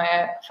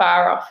somewhere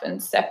far off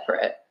and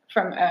separate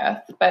from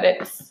earth, but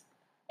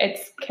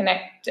it's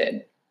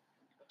connected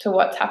to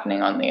what's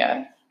happening on the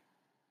earth.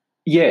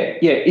 Yeah,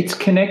 it's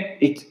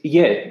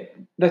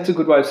that's a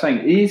good way of saying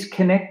it. It is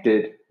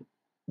connected,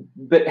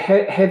 but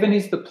heaven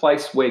is the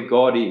place where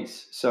God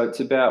is. So it's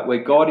about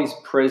where God is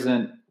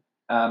present,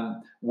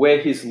 where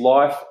his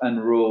life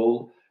and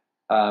rule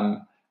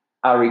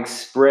are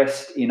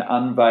expressed in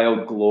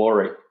unveiled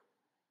glory.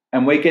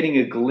 And we're getting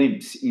a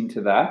glimpse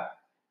into that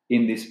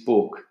in this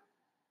book.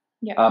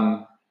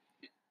 Yeah.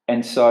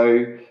 And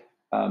so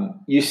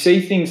you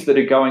see things that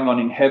are going on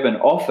in heaven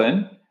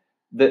often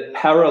that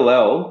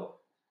parallel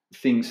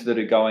things that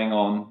are going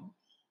on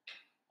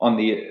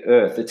the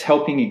earth. It's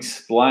helping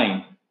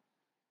explain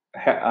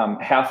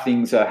how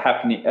things are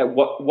happening,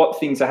 what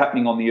things are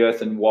happening on the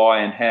earth and why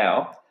and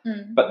how.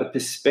 But the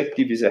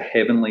perspective is a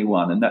heavenly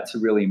one, and that's a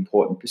really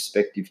important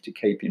perspective to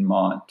keep in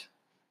mind.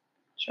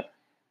 Sure.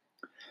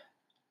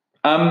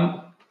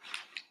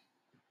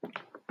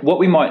 What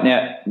we might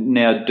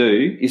now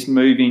do is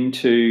move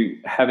into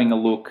having a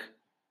look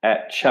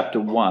at chapter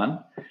 1.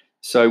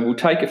 So we'll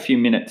take a few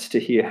minutes to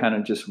hear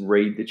Hannah just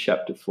read the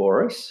chapter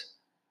for us,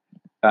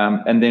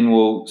 and then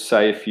we'll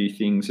say a few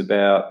things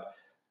about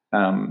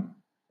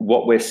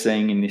what we're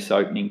seeing in this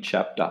opening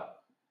chapter.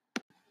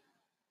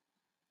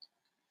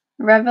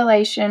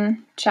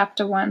 Revelation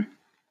chapter 1.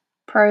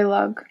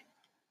 Prologue.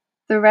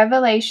 The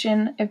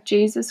revelation of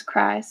Jesus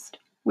Christ,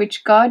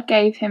 which God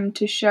gave him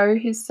to show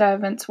his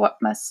servants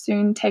what must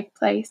soon take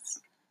place.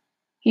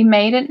 He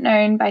made it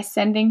known by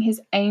sending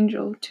his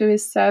angel to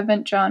his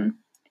servant John,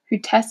 who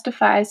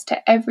testifies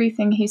to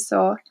everything he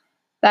saw,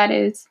 that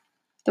is,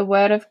 the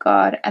word of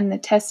God and the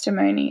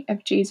testimony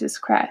of Jesus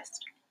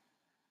Christ.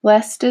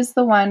 Blessed is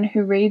the one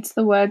who reads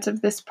the words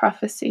of this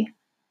prophecy,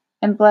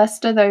 and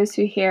blessed are those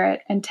who hear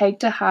it and take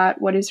to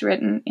heart what is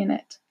written in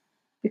it,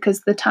 because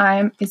the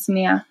time is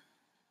near.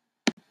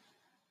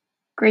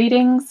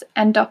 Greetings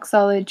and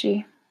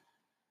doxology.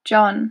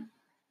 John,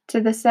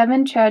 to the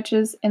 7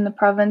 churches in the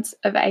province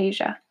of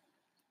Asia.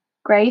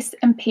 Grace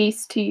and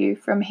peace to you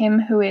from him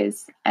who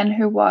is, and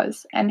who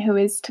was, and who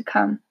is to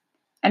come,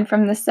 and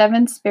from the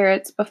 7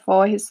 spirits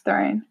before his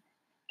throne,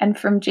 and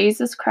from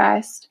Jesus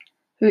Christ,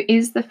 who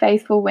is the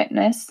faithful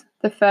witness,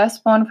 the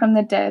firstborn from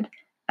the dead,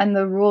 and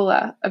the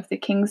ruler of the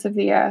kings of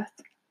the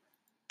earth.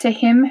 To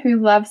him who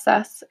loves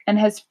us and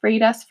has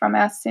freed us from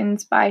our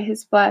sins by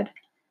his blood,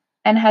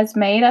 and has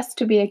made us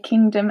to be a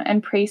kingdom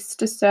and priests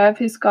to serve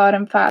his God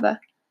and Father.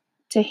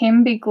 To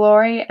him be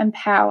glory and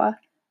power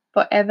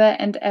for ever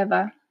and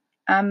ever.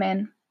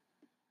 Amen.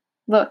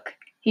 Look,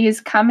 he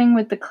is coming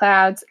with the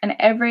clouds, and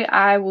every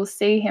eye will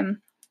see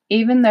him,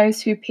 even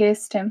those who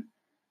pierced him,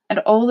 and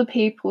all the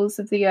peoples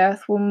of the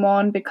earth will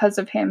mourn because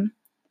of him.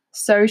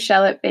 So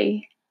shall it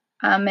be.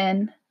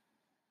 Amen.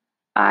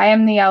 I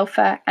am the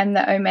Alpha and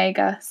the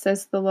Omega,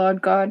 says the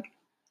Lord God,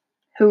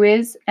 who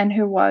is and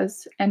who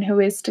was and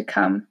who is to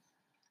come,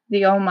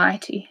 the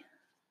Almighty.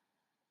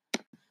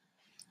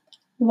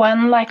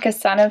 One like a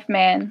son of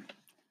man.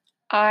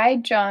 I,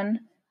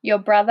 John, your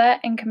brother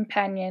and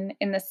companion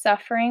in the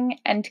suffering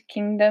and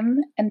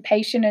kingdom and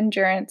patient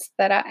endurance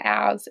that are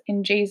ours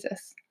in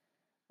Jesus,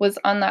 was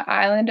on the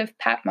island of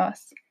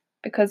Patmos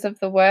because of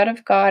the word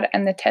of God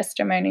and the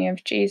testimony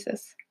of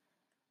Jesus.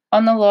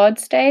 On the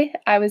Lord's day,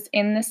 I was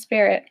in the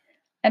Spirit,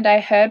 and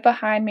I heard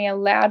behind me a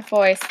loud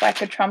voice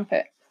like a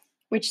trumpet,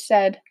 which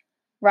said,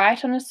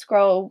 Write on a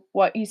scroll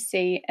what you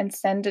see and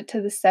send it to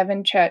the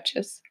 7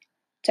 churches,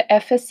 to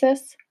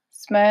Ephesus,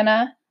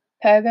 Smyrna,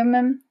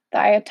 Pergamum,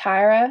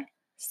 Thyatira,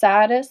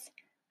 Sardis,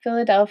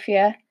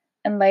 Philadelphia,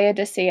 and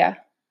Laodicea.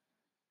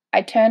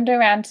 I turned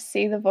around to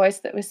see the voice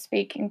that was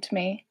speaking to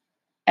me,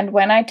 and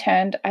when I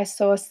turned, I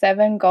saw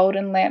 7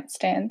 golden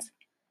lampstands,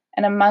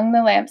 and among the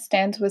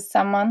lampstands was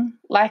someone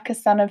like a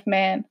son of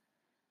man,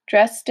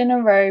 dressed in a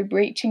robe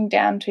reaching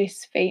down to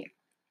his feet,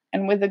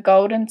 and with a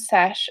golden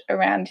sash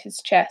around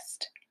his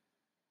chest.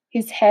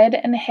 His head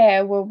and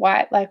hair were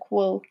white like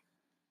wool,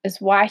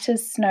 as white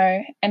as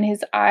snow, and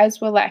his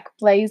eyes were like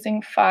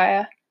blazing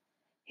fire.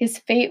 His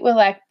feet were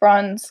like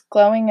bronze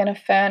glowing in a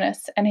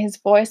furnace, and his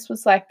voice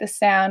was like the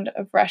sound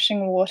of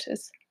rushing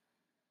waters.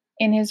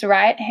 In his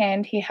right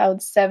hand he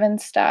held 7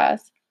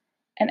 stars,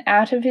 and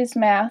out of his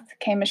mouth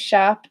came a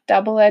sharp,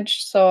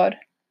 double-edged sword.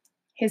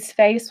 His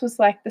face was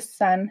like the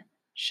sun,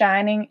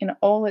 shining in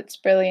all its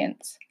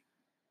brilliance.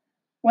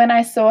 When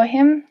I saw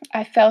him,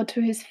 I fell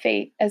to his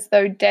feet as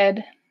though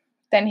dead.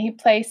 Then he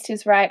placed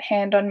his right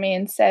hand on me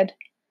and said,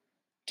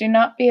 Do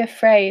not be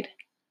afraid.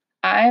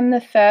 I am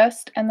the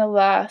first and the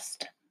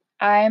last.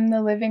 I am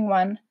the living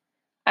one.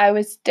 I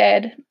was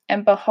dead,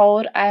 and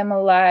behold, I am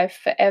alive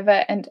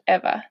forever and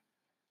ever.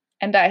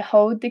 And I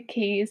hold the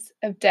keys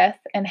of death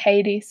and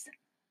Hades.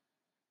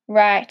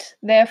 Write,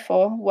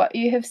 therefore, what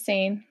you have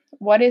seen,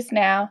 what is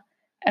now,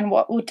 and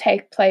what will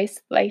take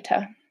place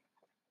later.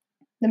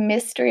 The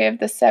mystery of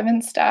the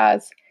 7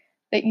 stars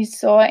that you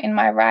saw in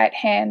my right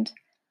hand,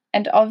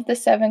 and of the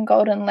 7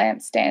 golden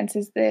lampstands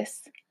is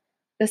this.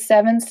 The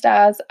 7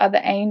 stars are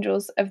the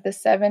angels of the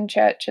 7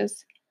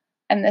 churches,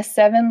 and the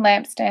 7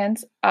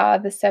 lampstands are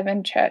the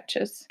 7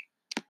 churches.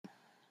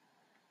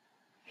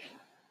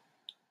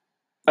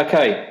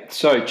 Okay,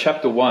 so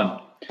chapter 1.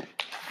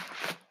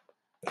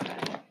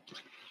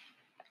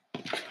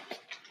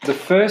 The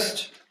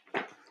first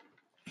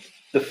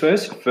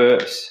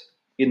verse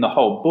in the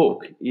whole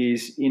book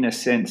is, in a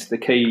sense, the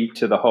key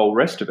to the whole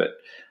rest of it.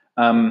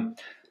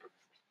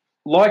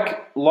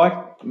 Like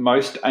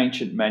most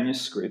ancient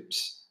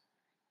manuscripts,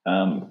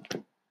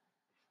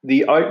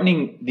 the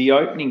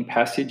opening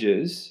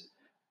passages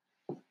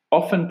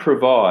often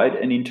provide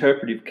an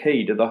interpretive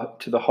key to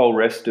the whole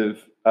rest of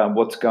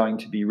what's going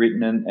to be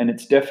written, and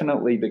it's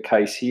definitely the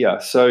case here.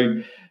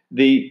 So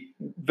the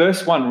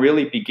verse 1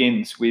 really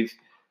begins with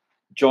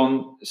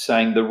John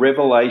saying the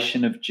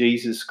revelation of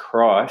Jesus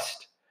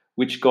Christ,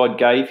 which God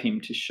gave him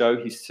to show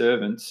his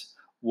servants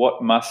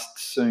what must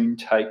soon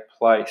take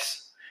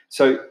place.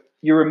 So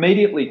you're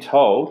immediately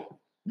told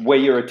where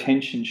your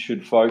attention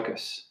should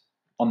focus,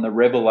 on the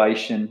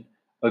revelation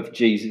of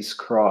Jesus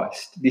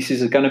Christ. This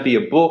is going to be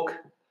a book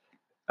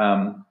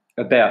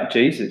about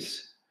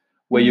Jesus,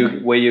 where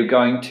you're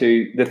going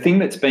to, the thing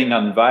that's being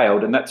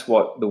unveiled, and that's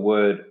what the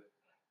word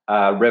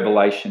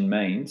revelation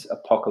means.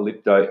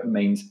 Apocalypto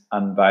means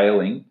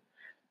unveiling.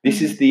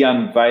 This is the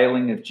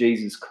unveiling of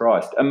Jesus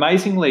Christ.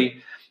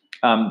 Amazingly,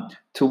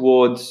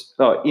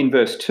 in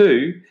verse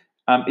 2,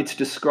 it's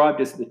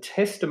described as the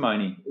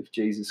testimony of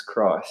Jesus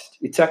Christ.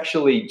 It's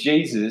actually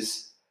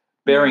Jesus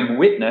bearing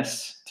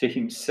witness to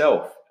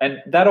himself.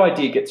 And that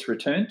idea gets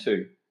returned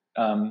to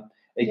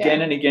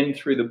again and again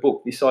through the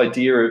book, this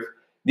idea of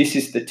this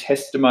is the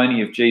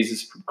testimony of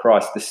Jesus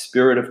Christ, the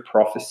spirit of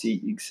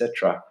prophecy,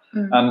 etc.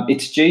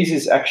 It's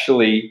Jesus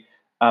actually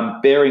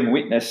bearing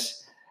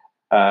witness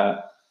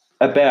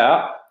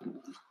about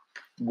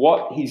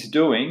what he's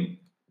doing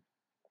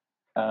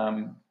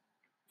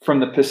from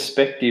the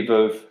perspective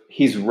of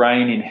his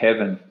reign in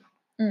heaven,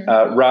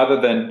 rather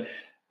than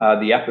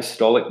the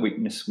apostolic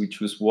witness, which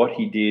was what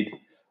he did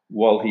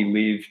while he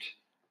lived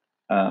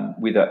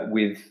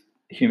with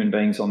human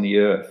beings on the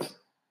earth.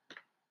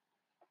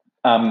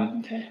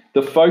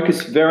 The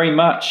focus very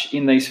much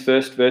in these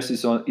first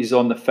verses is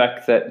on the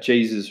fact that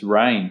Jesus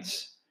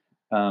reigns,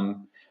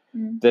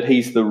 that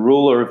he's the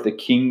ruler of the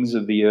kings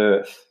of the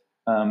earth.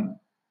 And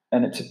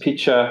it's a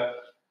picture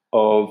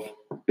of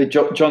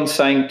John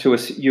saying to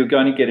us, you're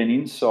going to get an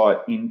insight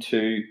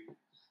into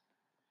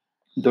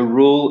the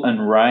rule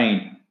and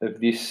reign of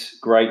this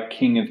great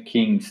King of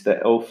Kings,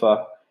 the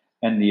Alpha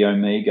and the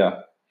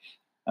Omega.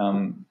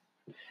 Important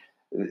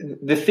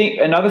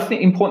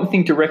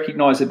thing to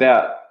recognise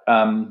about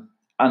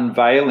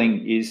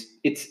unveiling is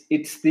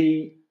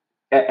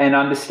and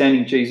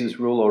understanding Jesus'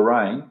 rule or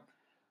reign.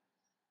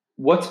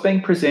 What's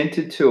being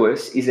presented to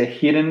us is a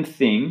hidden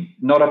thing,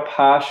 not a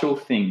partial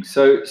thing.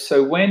 So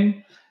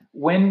when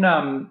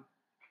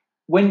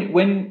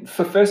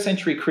for first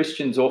century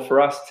Christians, or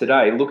for us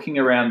today, looking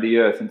around the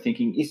earth and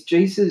thinking, is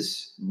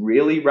Jesus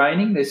really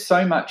reigning? There's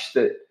so much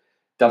that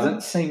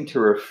doesn't seem to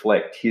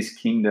reflect his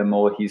kingdom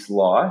or his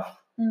life.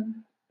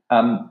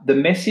 The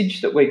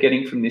message that we're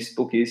getting from this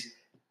book is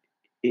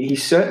he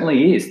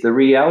certainly is. The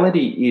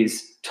reality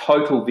is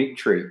total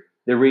victory.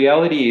 The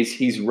reality is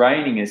he's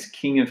reigning as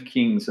King of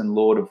Kings and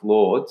Lord of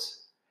Lords.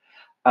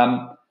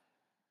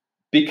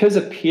 Because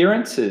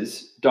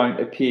appearances don't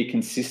appear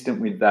consistent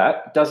with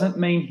that, doesn't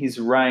mean his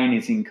reign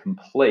is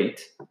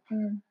incomplete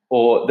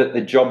or that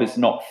the job is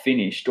not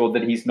finished or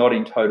that he's not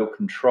in total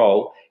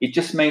control. It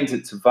just means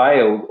it's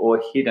veiled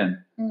or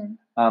hidden.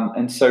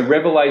 And so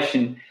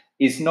Revelation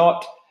is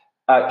not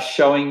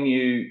showing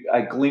you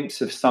a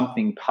glimpse of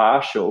something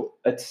partial.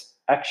 It's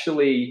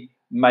actually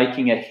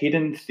making a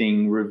hidden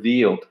thing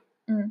revealed,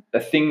 a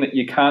thing that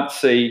you can't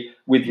see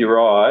with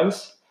your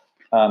eyes.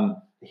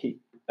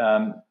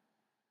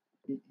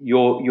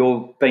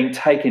 You're being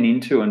taken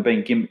into and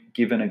being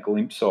given a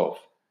glimpse of.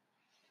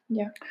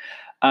 Yeah.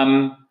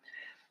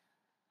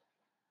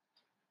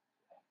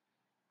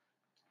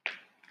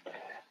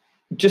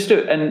 Just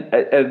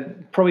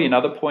probably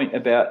another point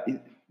about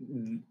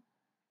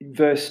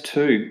verse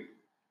 2.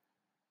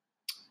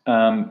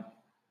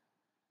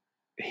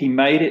 He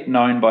made it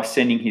known by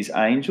sending his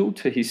angel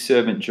to his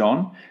servant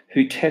John,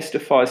 who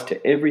testifies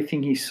to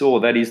everything he saw,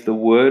 that is the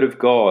word of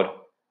God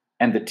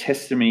and the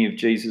testimony of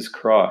Jesus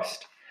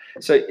Christ.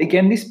 So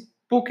again, this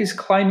book is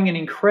claiming an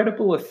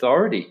incredible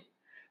authority,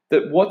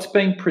 that what's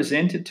being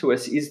presented to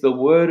us is the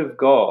word of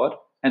God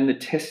and the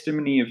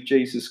testimony of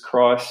Jesus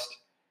Christ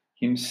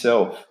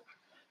himself.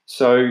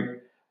 So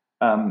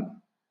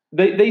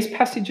these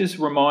passages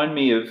remind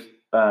me of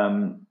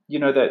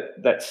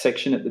that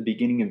section at the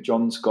beginning of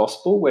John's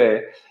Gospel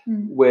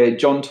where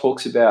John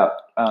talks about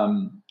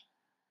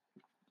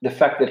the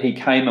fact that he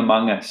came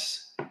among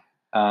us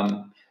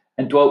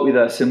and dwelt with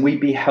us, and we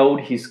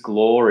beheld his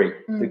glory,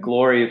 the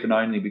glory of an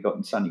only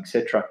begotten Son,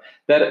 etc.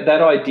 That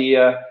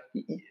idea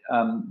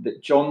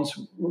that John's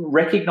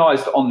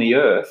recognised on the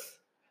earth,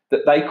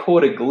 that they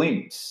caught a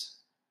glimpse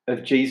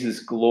of Jesus'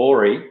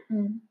 glory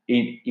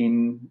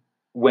in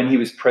when he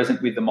was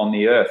present with them on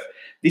the earth.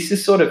 This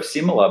is sort of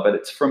similar, but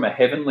it's from a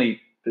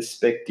heavenly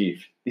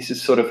perspective. This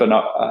is sort of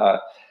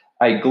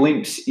a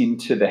glimpse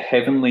into the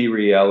heavenly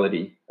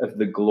reality of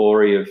the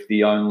glory of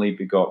the only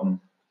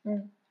begotten.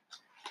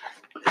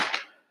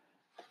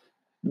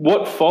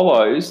 What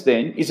follows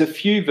then is a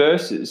few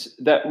verses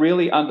that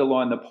really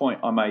underline the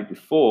point I made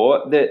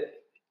before, that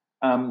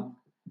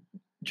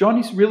John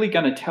is really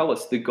going to tell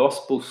us the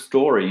gospel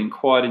story in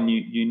quite a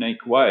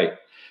unique way.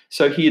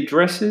 So he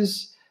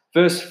addresses,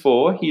 verse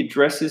 4, he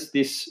addresses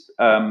this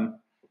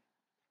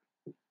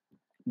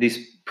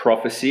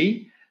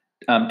prophecy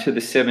to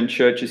the 7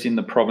 churches in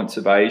the province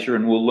of Asia,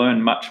 and we'll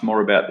learn much more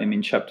about them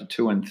in chapter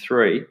 2 and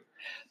 3.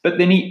 But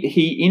then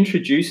he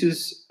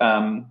introduces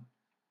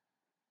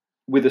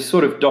with a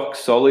sort of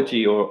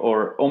doxology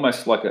or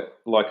almost like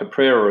a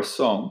prayer or a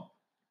song,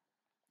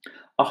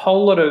 a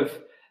whole lot of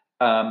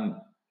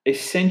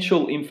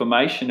essential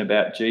information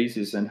about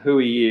Jesus and who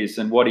he is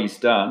and what he's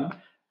done,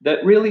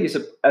 that really is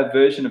a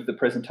version of the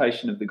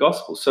presentation of the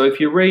gospel. So if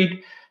you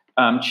read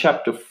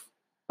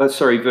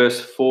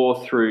verse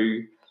 4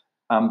 through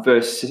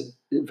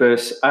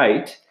verse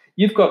 8,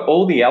 you've got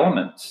all the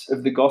elements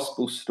of the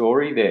gospel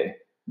story there,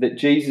 that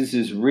Jesus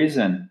is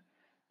risen,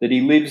 that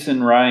he lives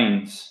and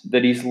reigns,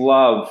 that his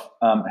love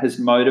has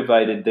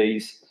motivated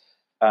these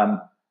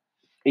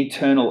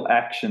eternal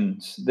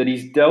actions, that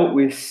he's dealt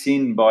with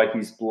sin by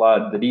his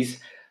blood, that he's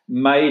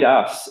made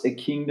us a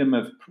kingdom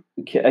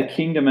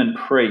and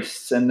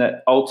priests, and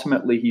that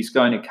ultimately he's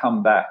going to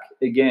come back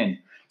again.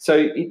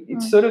 So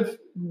it's sort of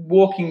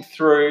walking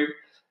through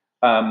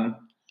a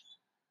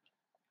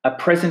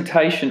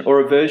presentation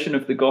or a version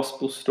of the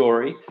gospel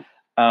story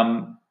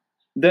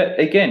that,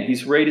 again,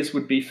 his readers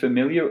would be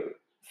familiar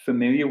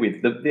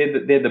with.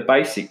 They're the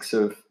basics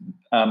of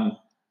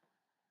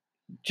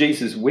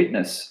Jesus'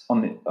 witness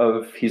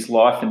of his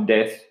life and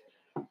death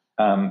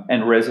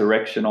and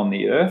resurrection on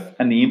the earth,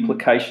 and the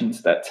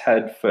implications that's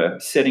had for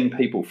setting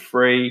people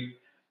free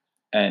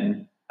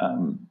and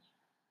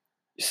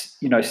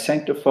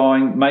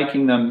sanctifying,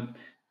 making them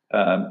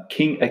a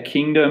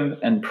kingdom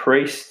and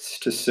priests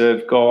to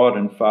serve God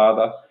and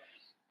Father.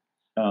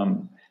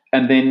 And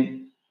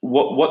then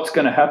what's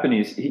going to happen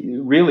is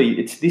really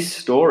it's this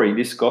story,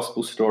 this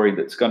gospel story,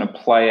 that's going to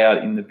play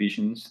out in the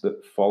visions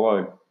that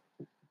follow.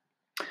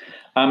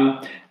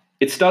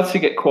 It starts to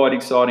get quite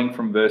exciting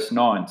from verse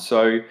 9.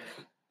 So,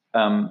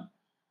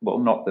 well,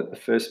 not that the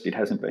first bit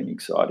hasn't been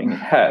exciting, it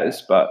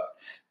has, but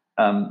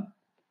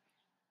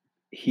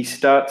he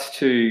starts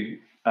to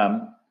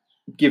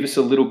give us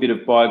a little bit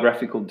of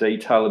biographical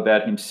detail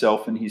about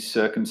himself and his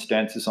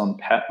circumstances on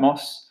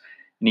Patmos.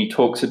 And he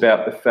talks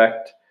about the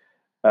fact,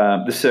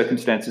 the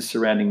circumstances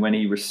surrounding when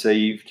he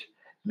received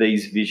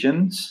these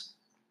visions.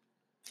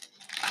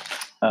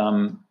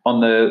 On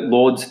the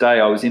Lord's day,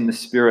 I was in the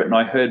Spirit, and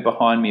I heard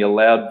behind me a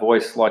loud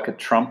voice like a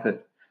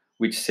trumpet,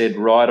 which said,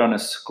 "Write on a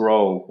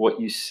scroll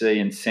what you see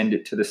and send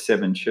it to the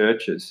 7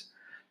 churches."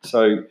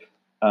 So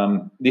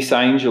this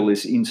angel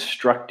is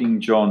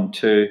instructing John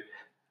to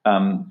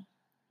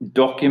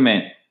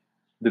document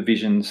the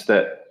visions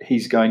that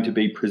he's going to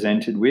be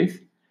presented with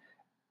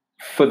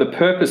for the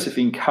purpose of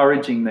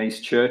encouraging these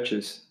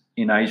churches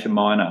in Asia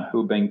Minor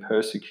who are being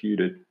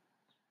persecuted.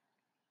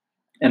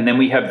 And then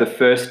we have the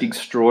first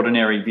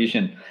extraordinary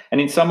vision.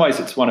 And in some ways,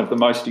 it's one of the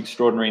most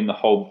extraordinary in the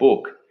whole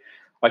book.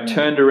 I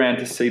turned around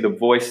to see the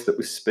voice that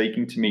was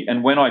speaking to me.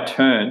 And when I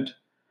turned,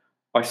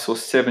 I saw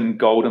 7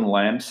 golden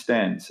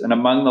lampstands. And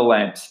among the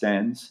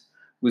lampstands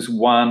was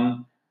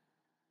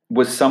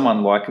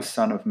someone like a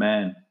son of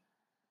man.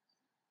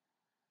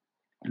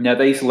 Now,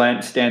 these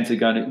lampstands are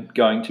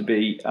going to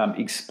be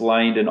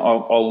explained, and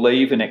I'll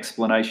leave an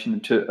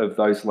explanation of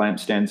those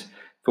lampstands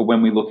for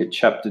when we look at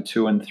chapter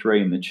 2 and 3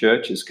 in the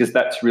churches, because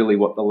that's really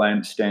what the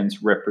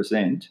lampstands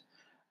represent.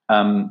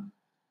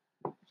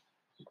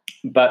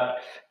 But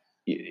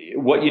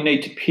what you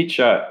need to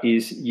picture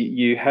is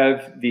you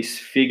have this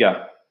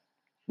figure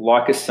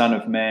like a son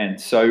of man,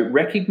 so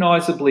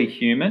recognisably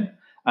human.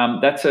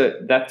 That's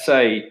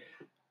an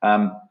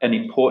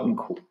important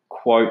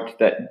quote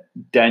that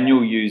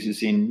Daniel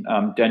uses in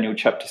Daniel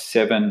chapter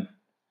 7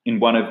 in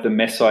one of the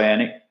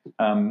messianic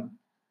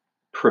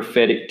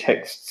prophetic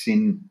texts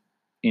in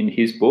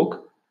his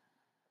book.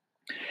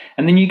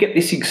 And then you get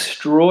this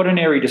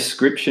extraordinary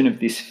description of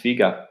this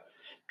figure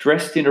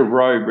dressed in a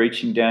robe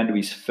reaching down to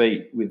his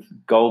feet with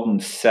golden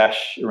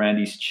sash around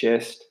his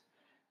chest.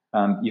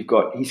 You've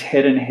got his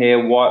head and hair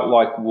white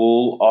like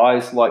wool,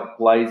 eyes like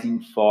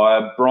blazing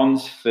fire,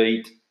 bronze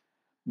feet,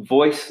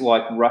 voice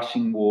like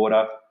rushing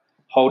water,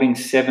 holding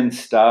 7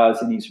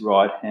 stars in his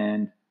right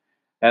hand,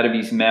 out of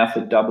his mouth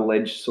a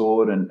double-edged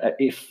sword, and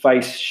a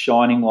face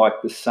shining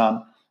like the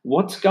sun.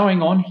 What's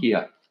going on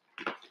here?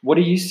 What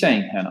are you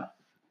seeing, Hannah?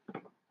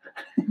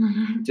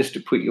 Just to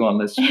put you on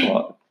the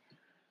spot.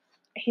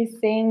 He's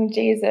seeing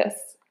Jesus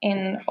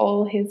in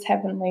all his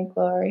heavenly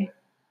glory.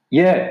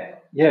 Yeah.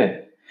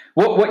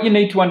 What you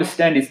need to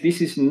understand is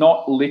this is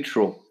not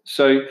literal.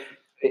 So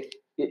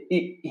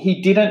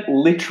he didn't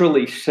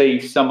literally see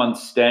someone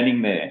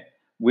standing there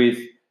with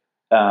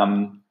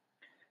a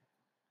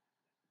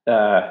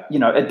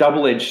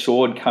double-edged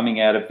sword coming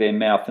out of their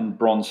mouth and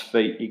bronze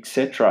feet,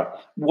 etc.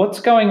 What's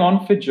going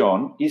on for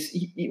John is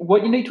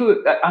what you need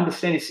to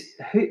understand is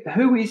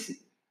who is.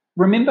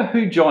 Remember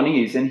who John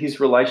is and his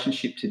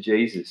relationship to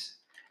Jesus.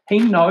 He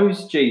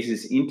knows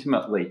Jesus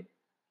intimately,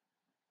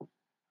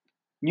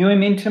 knew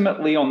him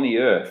intimately on the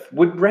earth,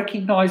 would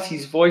recognise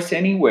his voice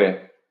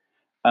anywhere.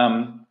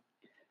 And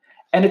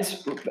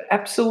it's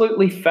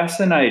absolutely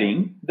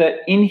fascinating that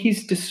in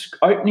his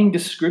opening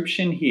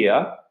description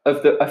here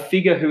of a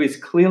figure who is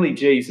clearly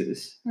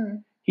Jesus,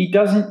 he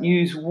doesn't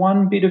use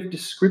one bit of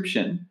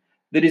description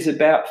that is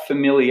about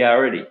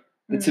familiarity,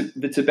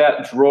 that's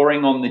about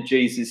drawing on the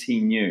Jesus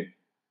he knew.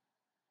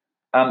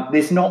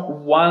 There's not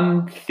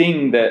one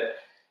thing that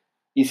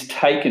is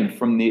taken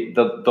from the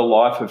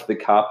life of the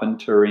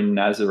carpenter in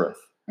Nazareth.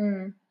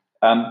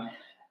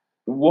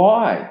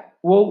 Why?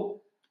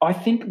 Well, I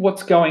think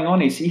what's going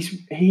on is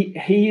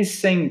he is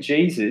seeing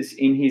Jesus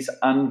in his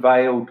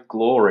unveiled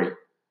glory.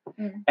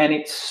 And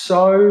it's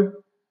so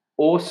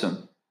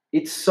awesome.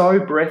 It's so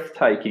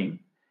breathtaking.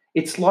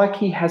 It's like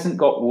he hasn't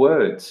got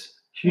words,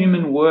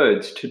 human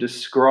words, to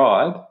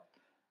describe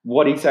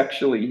what he's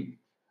actually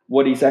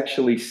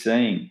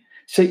seeing.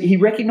 So he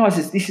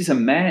recognizes this is a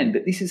man,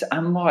 but this is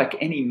unlike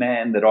any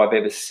man that I've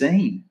ever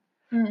seen.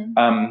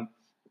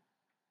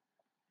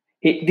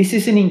 This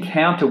is an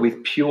encounter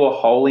with pure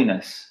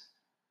holiness.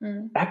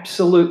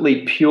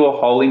 Absolutely pure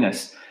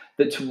holiness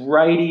that's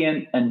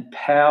radiant and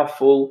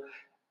powerful,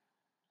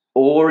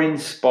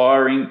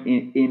 awe-inspiring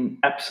in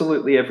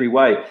absolutely every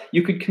way.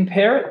 You could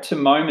compare it to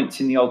moments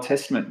in the Old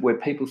Testament where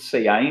people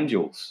see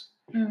angels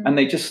and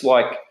they just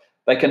like,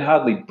 they can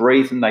hardly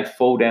breathe and they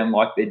fall down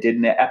like they're dead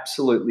and they're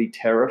absolutely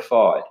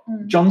terrified.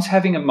 John's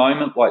having a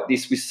moment like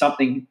this with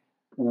something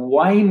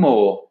way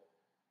more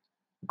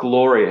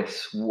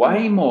glorious,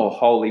 way more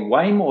holy,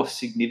 way more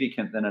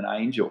significant than an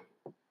angel.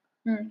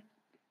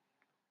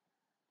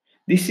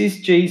 This is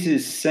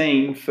Jesus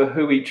seen for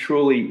who he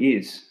truly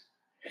is.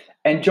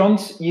 And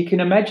you can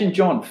imagine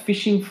John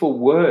fishing for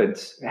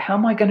words. How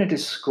am I going to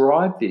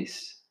describe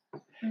this?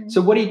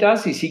 So what he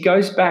does is he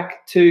goes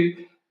back to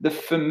the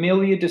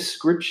familiar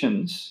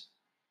descriptions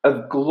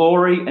of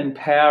glory and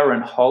power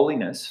and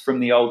holiness from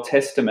the Old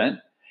Testament,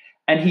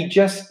 and he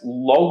just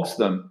logs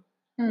them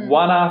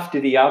one after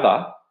the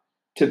other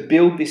to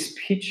build this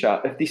picture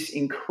of this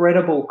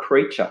incredible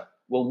creature.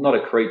 Well, not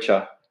a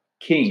creature,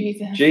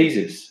 King,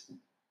 Jesus.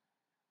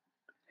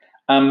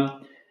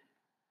 A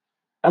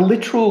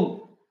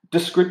literal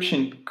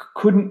description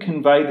couldn't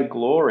convey the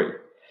glory.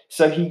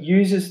 So he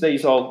uses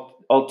these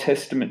Old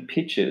Testament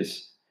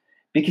pictures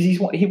because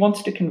he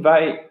wants to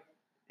convey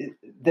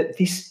that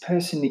this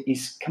person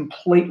is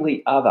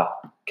completely other,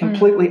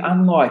 completely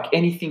unlike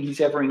anything he's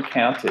ever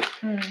encountered.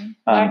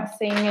 Like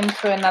seeing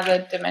into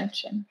another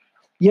dimension.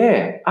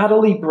 Yeah,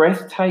 utterly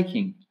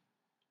breathtaking.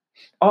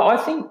 I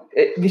think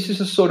this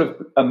is a sort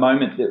of a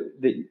moment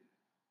that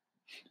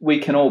we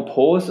can all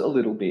pause a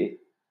little bit,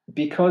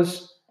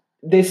 because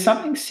there's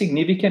something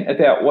significant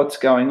about what's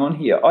going on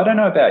here. I don't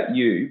know about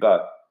you,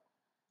 but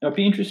I'd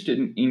be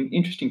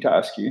interesting to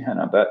ask you,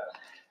 Hannah, but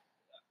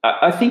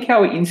I think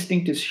our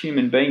instinct as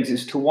human beings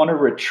is to want to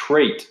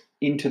retreat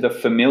into the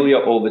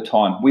familiar all the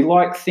time. We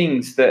like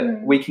things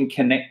that we can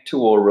connect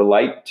to or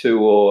relate to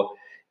or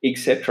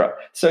etc.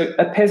 So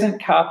a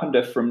peasant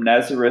carpenter from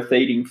Nazareth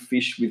eating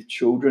fish with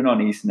children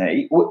on his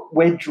knee,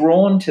 we're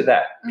drawn to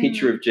that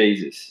picture of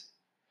Jesus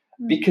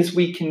because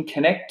we can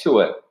connect to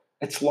it.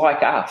 It's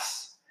like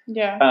us.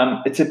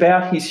 Yeah. It's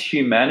about his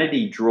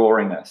humanity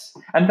drawing us.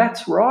 And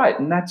that's right,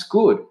 and that's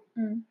good.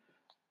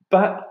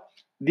 But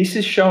this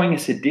is showing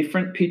us a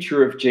different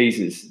picture of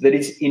Jesus that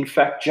is, in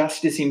fact,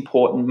 just as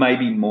important,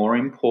 maybe more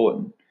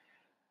important.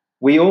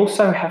 We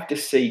also have to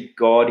see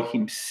God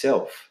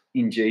himself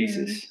in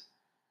Jesus.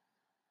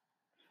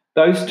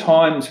 Those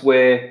times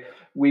where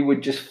we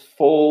would just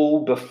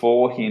fall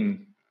before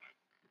him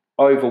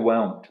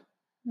overwhelmed,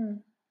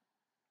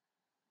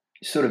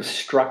 sort of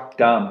struck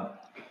dumb,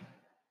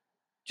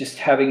 just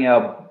having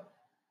our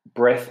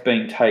breath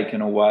being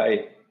taken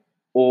away,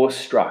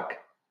 awestruck,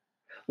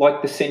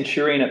 like the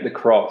centurion at the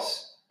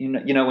cross. You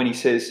know, when he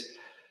says,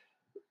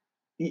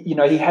 he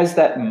has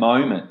that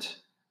moment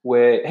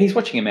where he's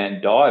watching a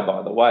man die,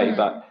 by the way,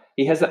 but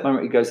he has that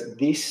moment. He goes,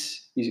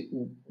 "This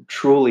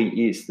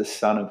truly is the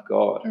Son of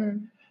God."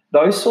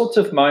 Those sorts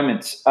of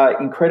moments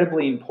are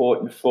incredibly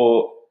important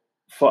for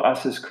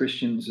us as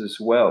Christians as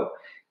well,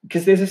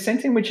 because there's a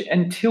sense in which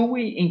until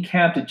we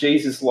encounter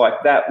Jesus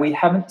like that, we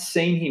haven't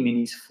seen him in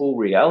his full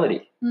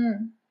reality.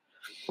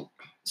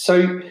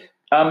 So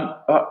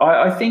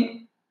I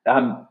think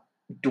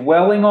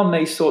dwelling on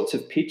these sorts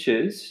of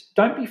pictures,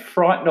 don't be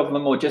frightened of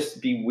them or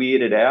just be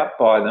weirded out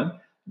by them.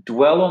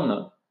 Dwell on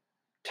them.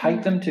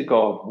 Take them to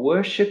God.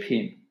 Worship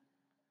him.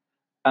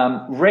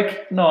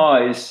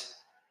 Recognize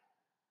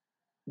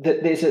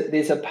that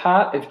there's a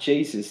part of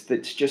Jesus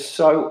that's just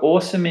so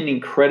awesome and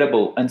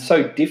incredible and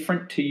so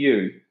different to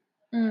you.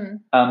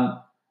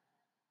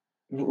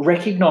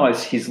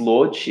 Recognize his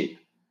lordship.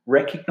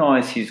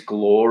 Recognize his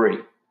glory.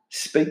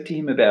 Speak to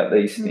him about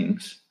these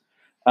things.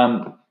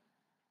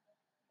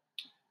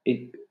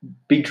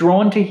 Be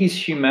drawn to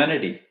his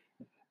humanity,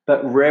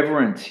 but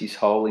reverence his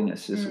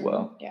holiness as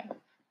well. Yeah.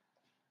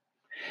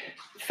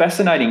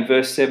 Fascinating,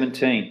 verse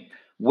 17.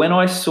 When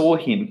I saw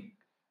him,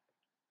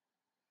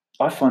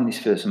 I find this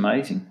verse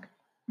amazing.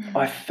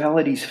 I fell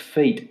at his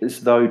feet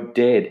as though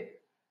dead.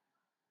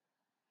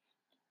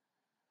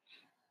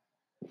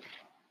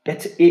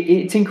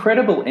 It's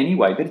incredible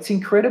anyway, but it's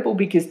incredible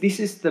because this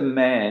is the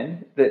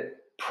man that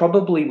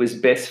probably was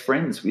best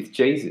friends with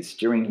Jesus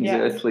during his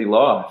earthly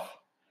life.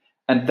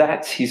 And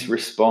that's his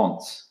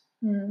response.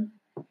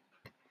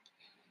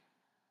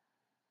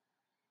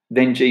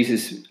 Then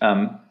Jesus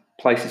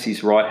places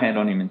his right hand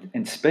on him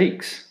and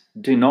speaks.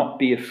 Do not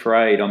be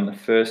afraid. I'm the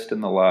first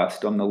and the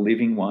last. I'm the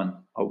living one.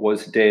 I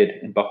was dead,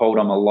 and behold,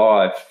 I'm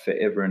alive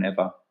forever and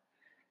ever.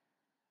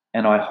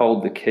 And I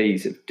hold the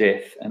keys of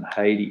death and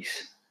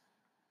Hades.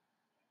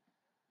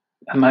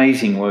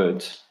 Amazing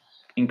words.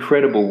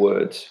 Incredible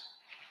words.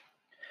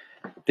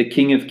 The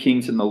King of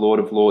Kings and the Lord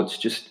of Lords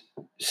just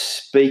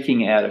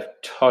speaking out of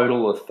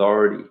total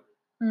authority,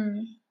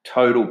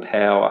 total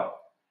power,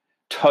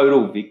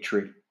 total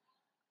victory.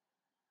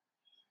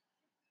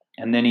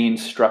 And then he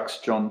instructs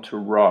John to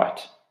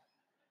write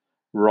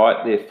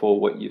therefore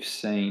what you've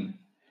seen,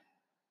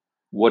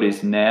 what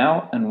is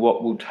now and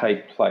what will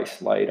take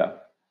place later.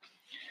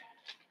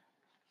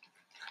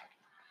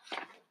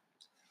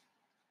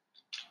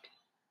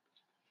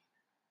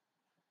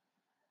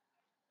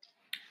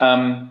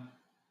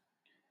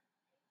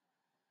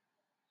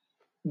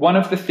 One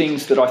of the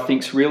things that I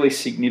think is really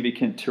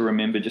significant to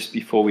remember just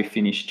before we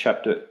finish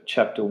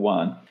chapter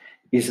 1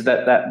 is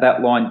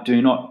that line,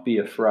 do not be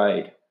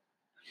afraid.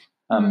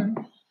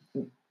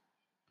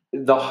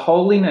 The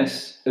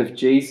holiness of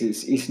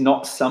Jesus is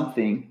not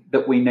something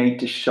that we need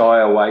to shy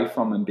away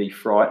from and be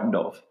frightened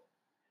of.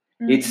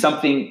 It's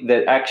something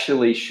that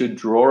actually should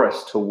draw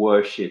us to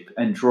worship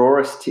and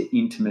draw us to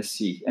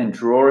intimacy and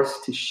draw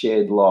us to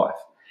shared life.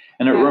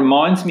 And it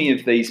reminds me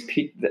of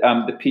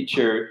the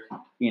picture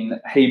in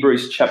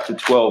Hebrews chapter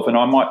 12, and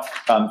I might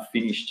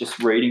finish just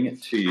reading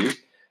it to you,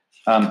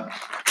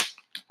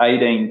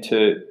 18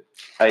 to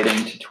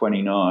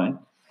 29,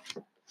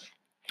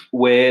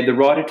 where the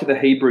writer to the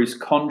Hebrews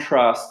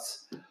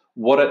contrasts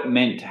what it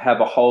meant to have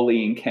a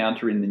holy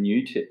encounter in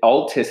the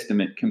Old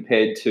Testament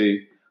compared to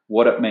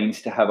what it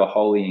means to have a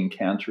holy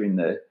encounter in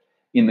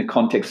the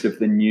context of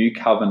the New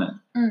Covenant,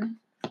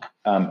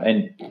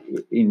 and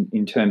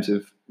in terms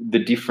of the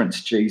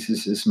difference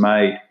Jesus has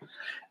made.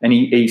 And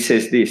he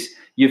says this: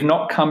 you've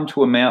not come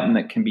to a mountain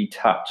that can be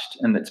touched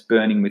and that's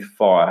burning with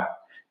fire,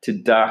 to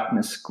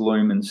darkness,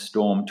 gloom and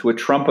storm, to a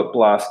trumpet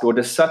blast, or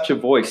to such a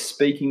voice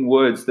speaking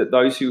words that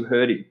those who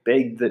heard it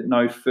begged that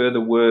no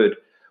further word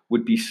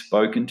would be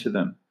spoken to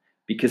them,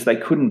 because they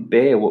couldn't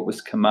bear what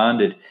was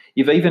commanded.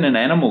 If even an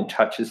animal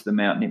touches the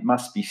mountain, it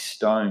must be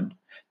stoned.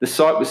 The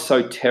sight was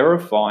so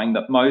terrifying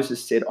that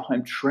Moses said,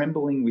 I'm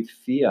trembling with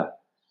fear.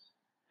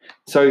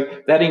 So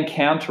that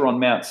encounter on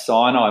Mount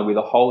Sinai with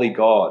a holy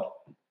God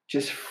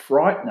just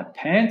frightened the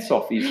pants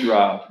off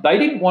Israel. They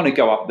didn't want to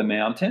go up the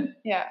mountain.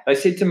 Yeah. They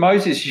said to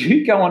Moses,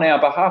 you go on our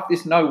behalf.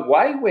 There's no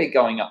way we're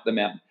going up the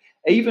mountain.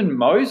 Even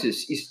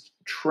Moses is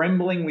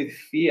trembling with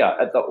fear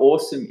at the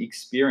awesome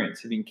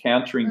experience of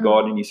encountering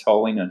God in his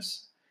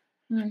holiness.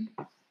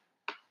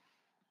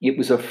 It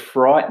was a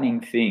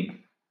frightening thing.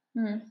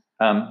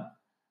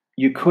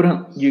 You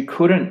couldn't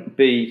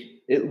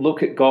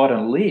look at God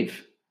and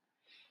live.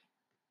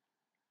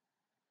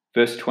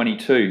 Verse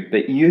 22,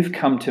 but you've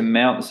come to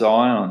Mount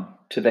Zion,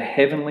 to the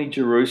heavenly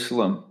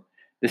Jerusalem,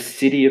 the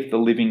city of the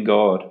living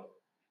God.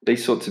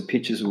 These sorts of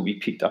pictures will be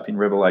picked up in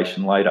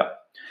Revelation later.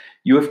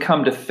 You have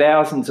come to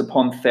thousands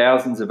upon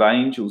thousands of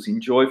angels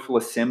in joyful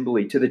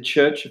assembly, to the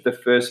church of the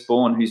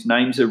firstborn whose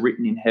names are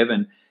written in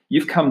heaven.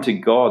 You've come to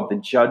God, the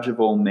judge of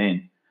all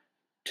men,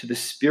 to the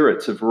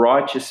spirits of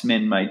righteous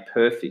men made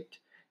perfect,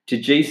 to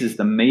Jesus,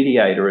 the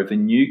mediator of a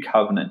new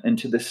covenant, and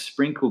to the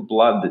sprinkled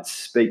blood that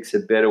speaks a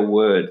better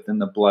word than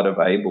the blood of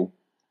Abel.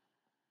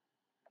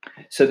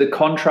 So the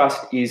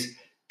contrast is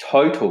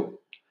total.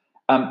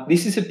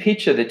 This is a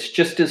picture that's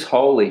just as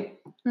holy,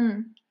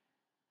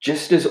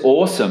 just as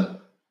awesome,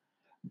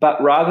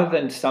 but rather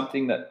than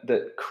something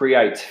that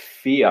creates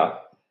fear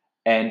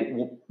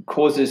and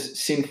causes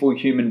sinful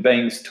human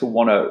beings to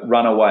want to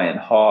run away and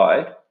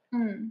hide,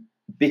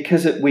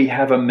 because we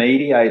have a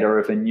mediator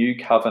of a new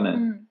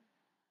covenant,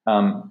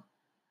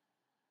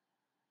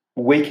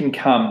 we can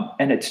come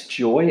and it's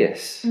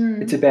joyous.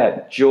 It's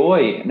about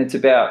joy, and it's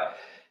about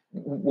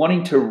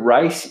wanting to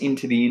race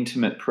into the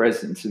intimate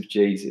presence of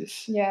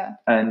Jesus. Yeah.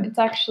 And it's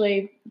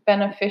actually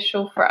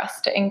beneficial for us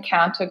to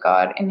encounter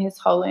God in his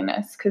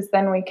holiness, because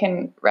then we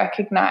can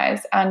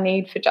recognize our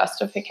need for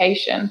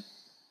justification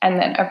and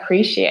then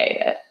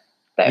appreciate it,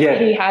 that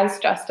he has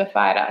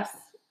justified us.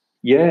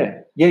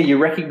 Yeah, you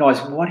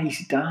recognize what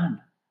he's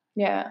done.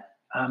 Yeah.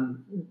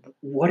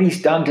 What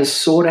he's done to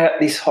sort out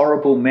this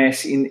horrible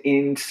mess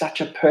in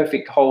such a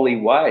perfect, holy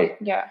way.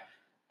 Yeah.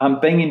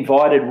 Being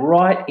invited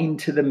right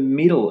into the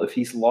middle of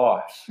his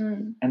life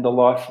and the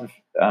life of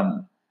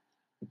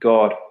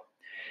God.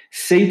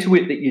 See to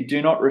it that you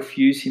do not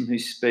refuse him who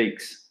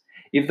speaks.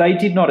 If they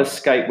did not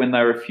escape when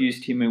they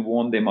refused him who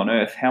warned them on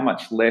earth, how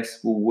much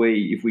less will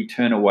we if we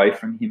turn away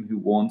from him who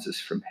warns us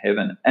from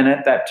heaven? And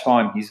at that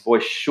time his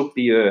voice shook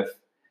the earth,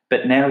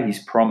 but now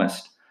he's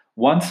promised,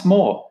 once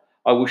more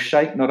I will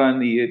shake not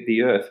only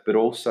the earth but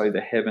also the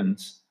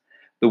heavens.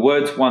 The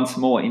words once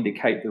more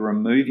indicate the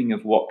removing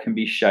of what can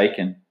be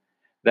shaken,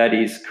 that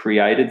is,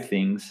 created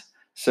things,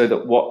 so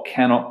that what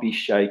cannot be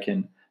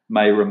shaken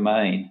may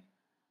remain.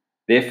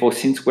 Therefore,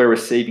 since we're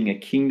receiving a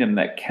kingdom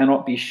that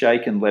cannot be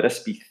shaken, let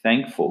us be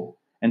thankful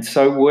and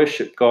so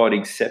worship God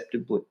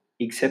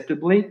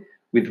acceptably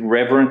with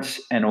reverence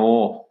and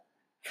awe,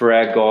 for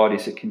our God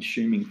is a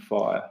consuming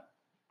fire.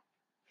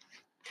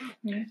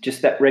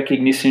 Just that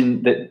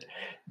recognition that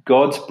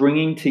God's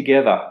bringing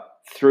together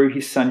through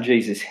his son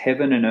Jesus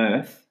heaven and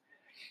earth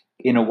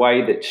in a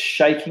way that's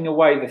shaking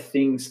away the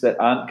things that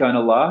aren't going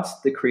to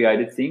last, the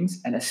created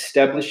things, and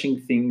establishing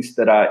things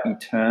that are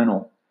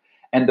eternal,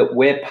 and that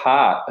we're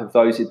part of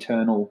those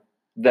eternal,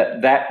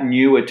 that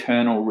new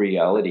eternal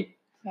reality.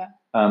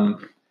 Yeah.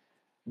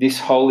 This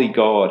holy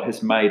God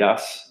has made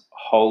us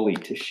holy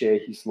to share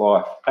his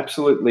life.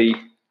 Absolutely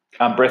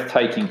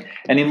breathtaking.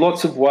 And in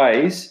lots of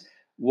ways,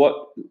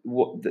 what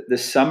the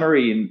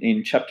summary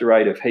in chapter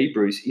 8 of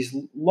Hebrews is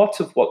lots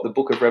of what the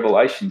book of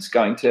Revelation is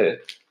going to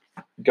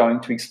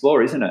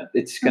explore, isn't it?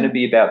 It's going to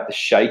be about the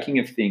shaking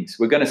of things.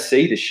 We're going to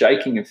see the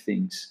shaking of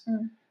things.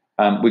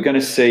 We're going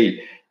to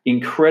see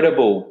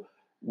incredible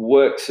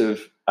works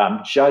of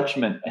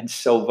judgment and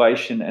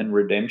salvation and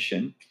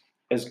redemption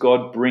as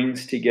God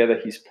brings together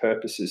his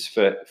purposes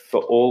for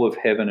all of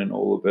heaven and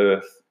all of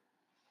earth.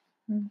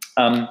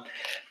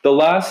 The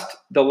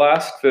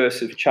last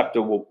verse of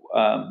chapter 1,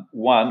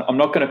 I'm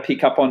not going to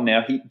pick up on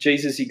now.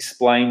 Jesus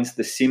explains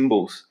the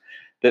symbols,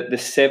 that the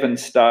 7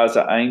 stars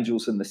are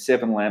angels and the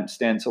 7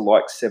 lampstands are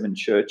like 7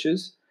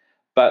 churches.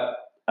 But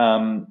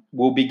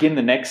we'll begin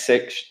the next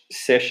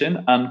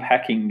session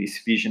unpacking this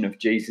vision of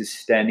Jesus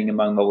standing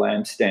among the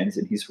lampstands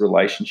and his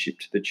relationship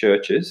to the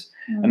churches.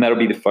 And that'll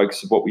be the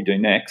focus of what we do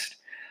next.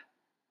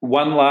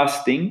 One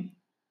last thing.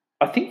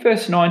 I think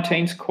verse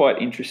 19 is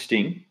quite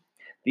interesting.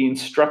 The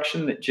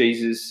instruction that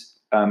Jesus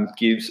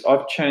gives.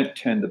 I've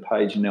turned the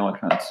page and now I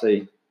can't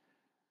see.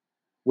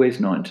 Where's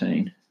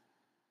 19?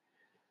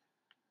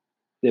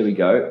 There we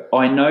go.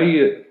 I know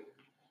you.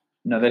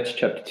 No, that's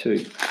chapter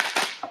 2.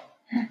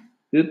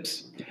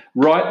 Oops.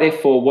 Write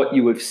therefore what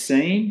you have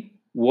seen,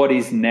 what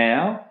is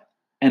now,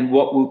 and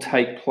what will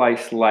take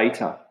place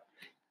later.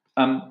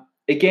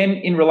 Again,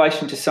 in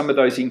relation to some of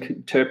those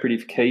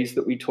interpretive keys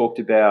that we talked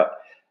about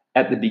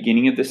at the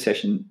beginning of the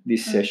session,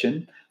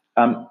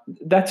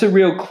 that's a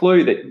real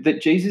clue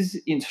that Jesus'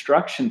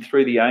 instruction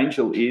through the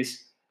angel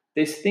is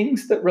there's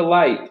things that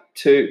relate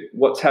to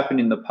what's happened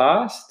in the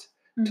past,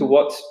 to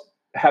what's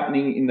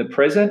happening in the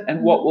present,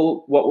 and what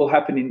will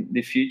happen in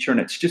the future. And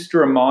it's just a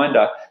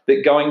reminder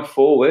that going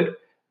forward,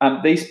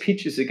 these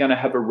pictures are going to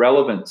have a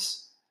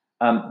relevance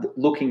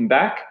looking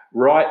back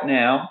right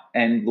now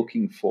and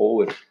looking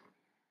forward.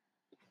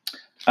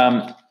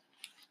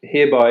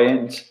 Hereby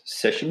ends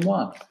session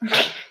 1.